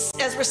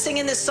as we're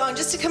singing this song,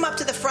 just to come up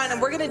to the front, and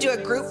we're going to do a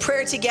group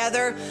prayer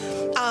together.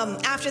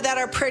 After that,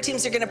 our prayer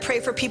teams are going to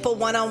pray for people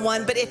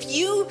one-on-one. But if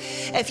you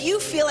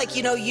feel like,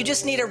 you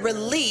just need a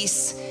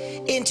release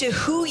into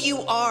who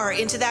you are,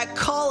 into that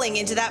calling,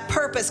 into that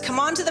purpose, come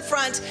on to the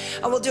front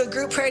and we'll do a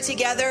group prayer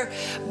together.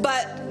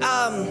 But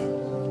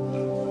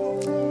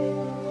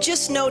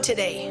just know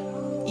today,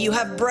 you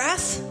have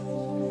breath,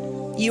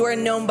 you are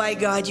known by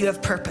God, you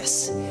have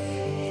purpose.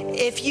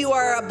 If you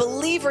are a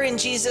believer in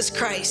Jesus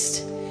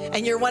Christ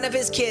and you're one of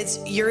his kids,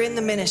 you're in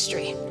the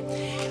ministry.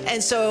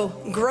 And so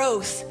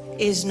growth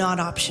is not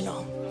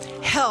optional.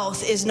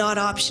 Health is not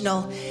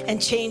optional,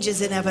 and change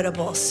is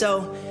inevitable.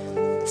 So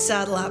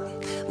saddle up.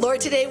 Lord,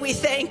 today we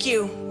thank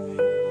you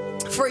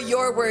for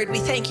your word. We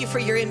thank you for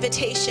your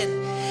invitation.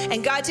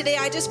 And God, today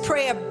I just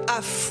pray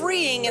a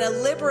freeing and a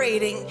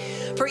liberating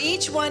for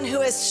each one who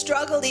has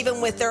struggled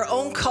even with their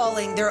own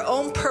calling, their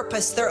own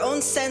purpose, their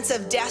own sense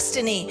of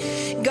destiny.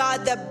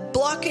 God, the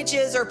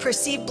blockages or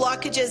perceived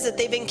blockages that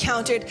they've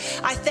encountered,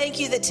 I thank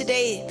you that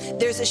today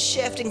there's a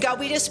shift. And God,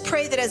 we just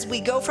pray that as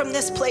we go from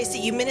this place, that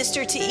you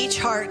minister to each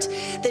heart,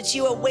 that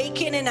you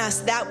awaken in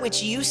us that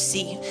which you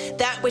see,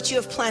 that which you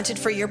have planted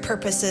for your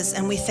purposes.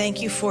 And we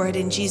thank you for it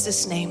in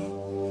Jesus' name.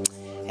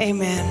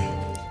 Amen.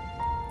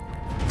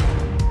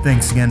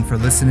 Thanks again for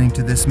listening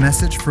to this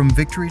message from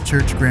Victory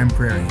Church Grand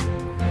Prairie.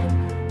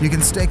 You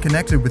can stay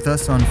connected with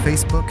us on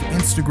Facebook,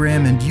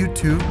 Instagram, and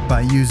YouTube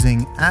by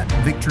using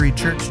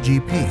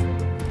 @VictoryChurchGP.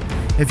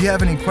 If you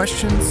have any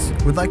questions,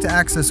 would like to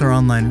access our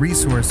online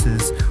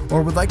resources,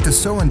 or would like to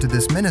sow into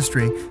this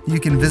ministry, you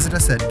can visit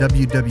us at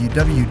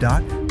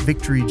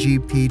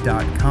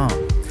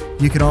www.victorygp.com.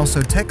 You can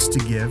also text to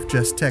give.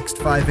 Just text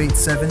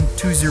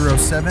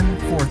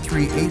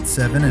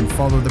 587-207-4387 and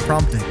follow the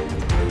prompting.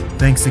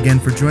 Thanks again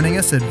for joining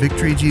us at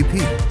Victory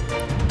GP.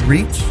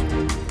 Reach,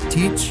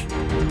 teach,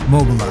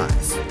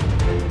 mobilize.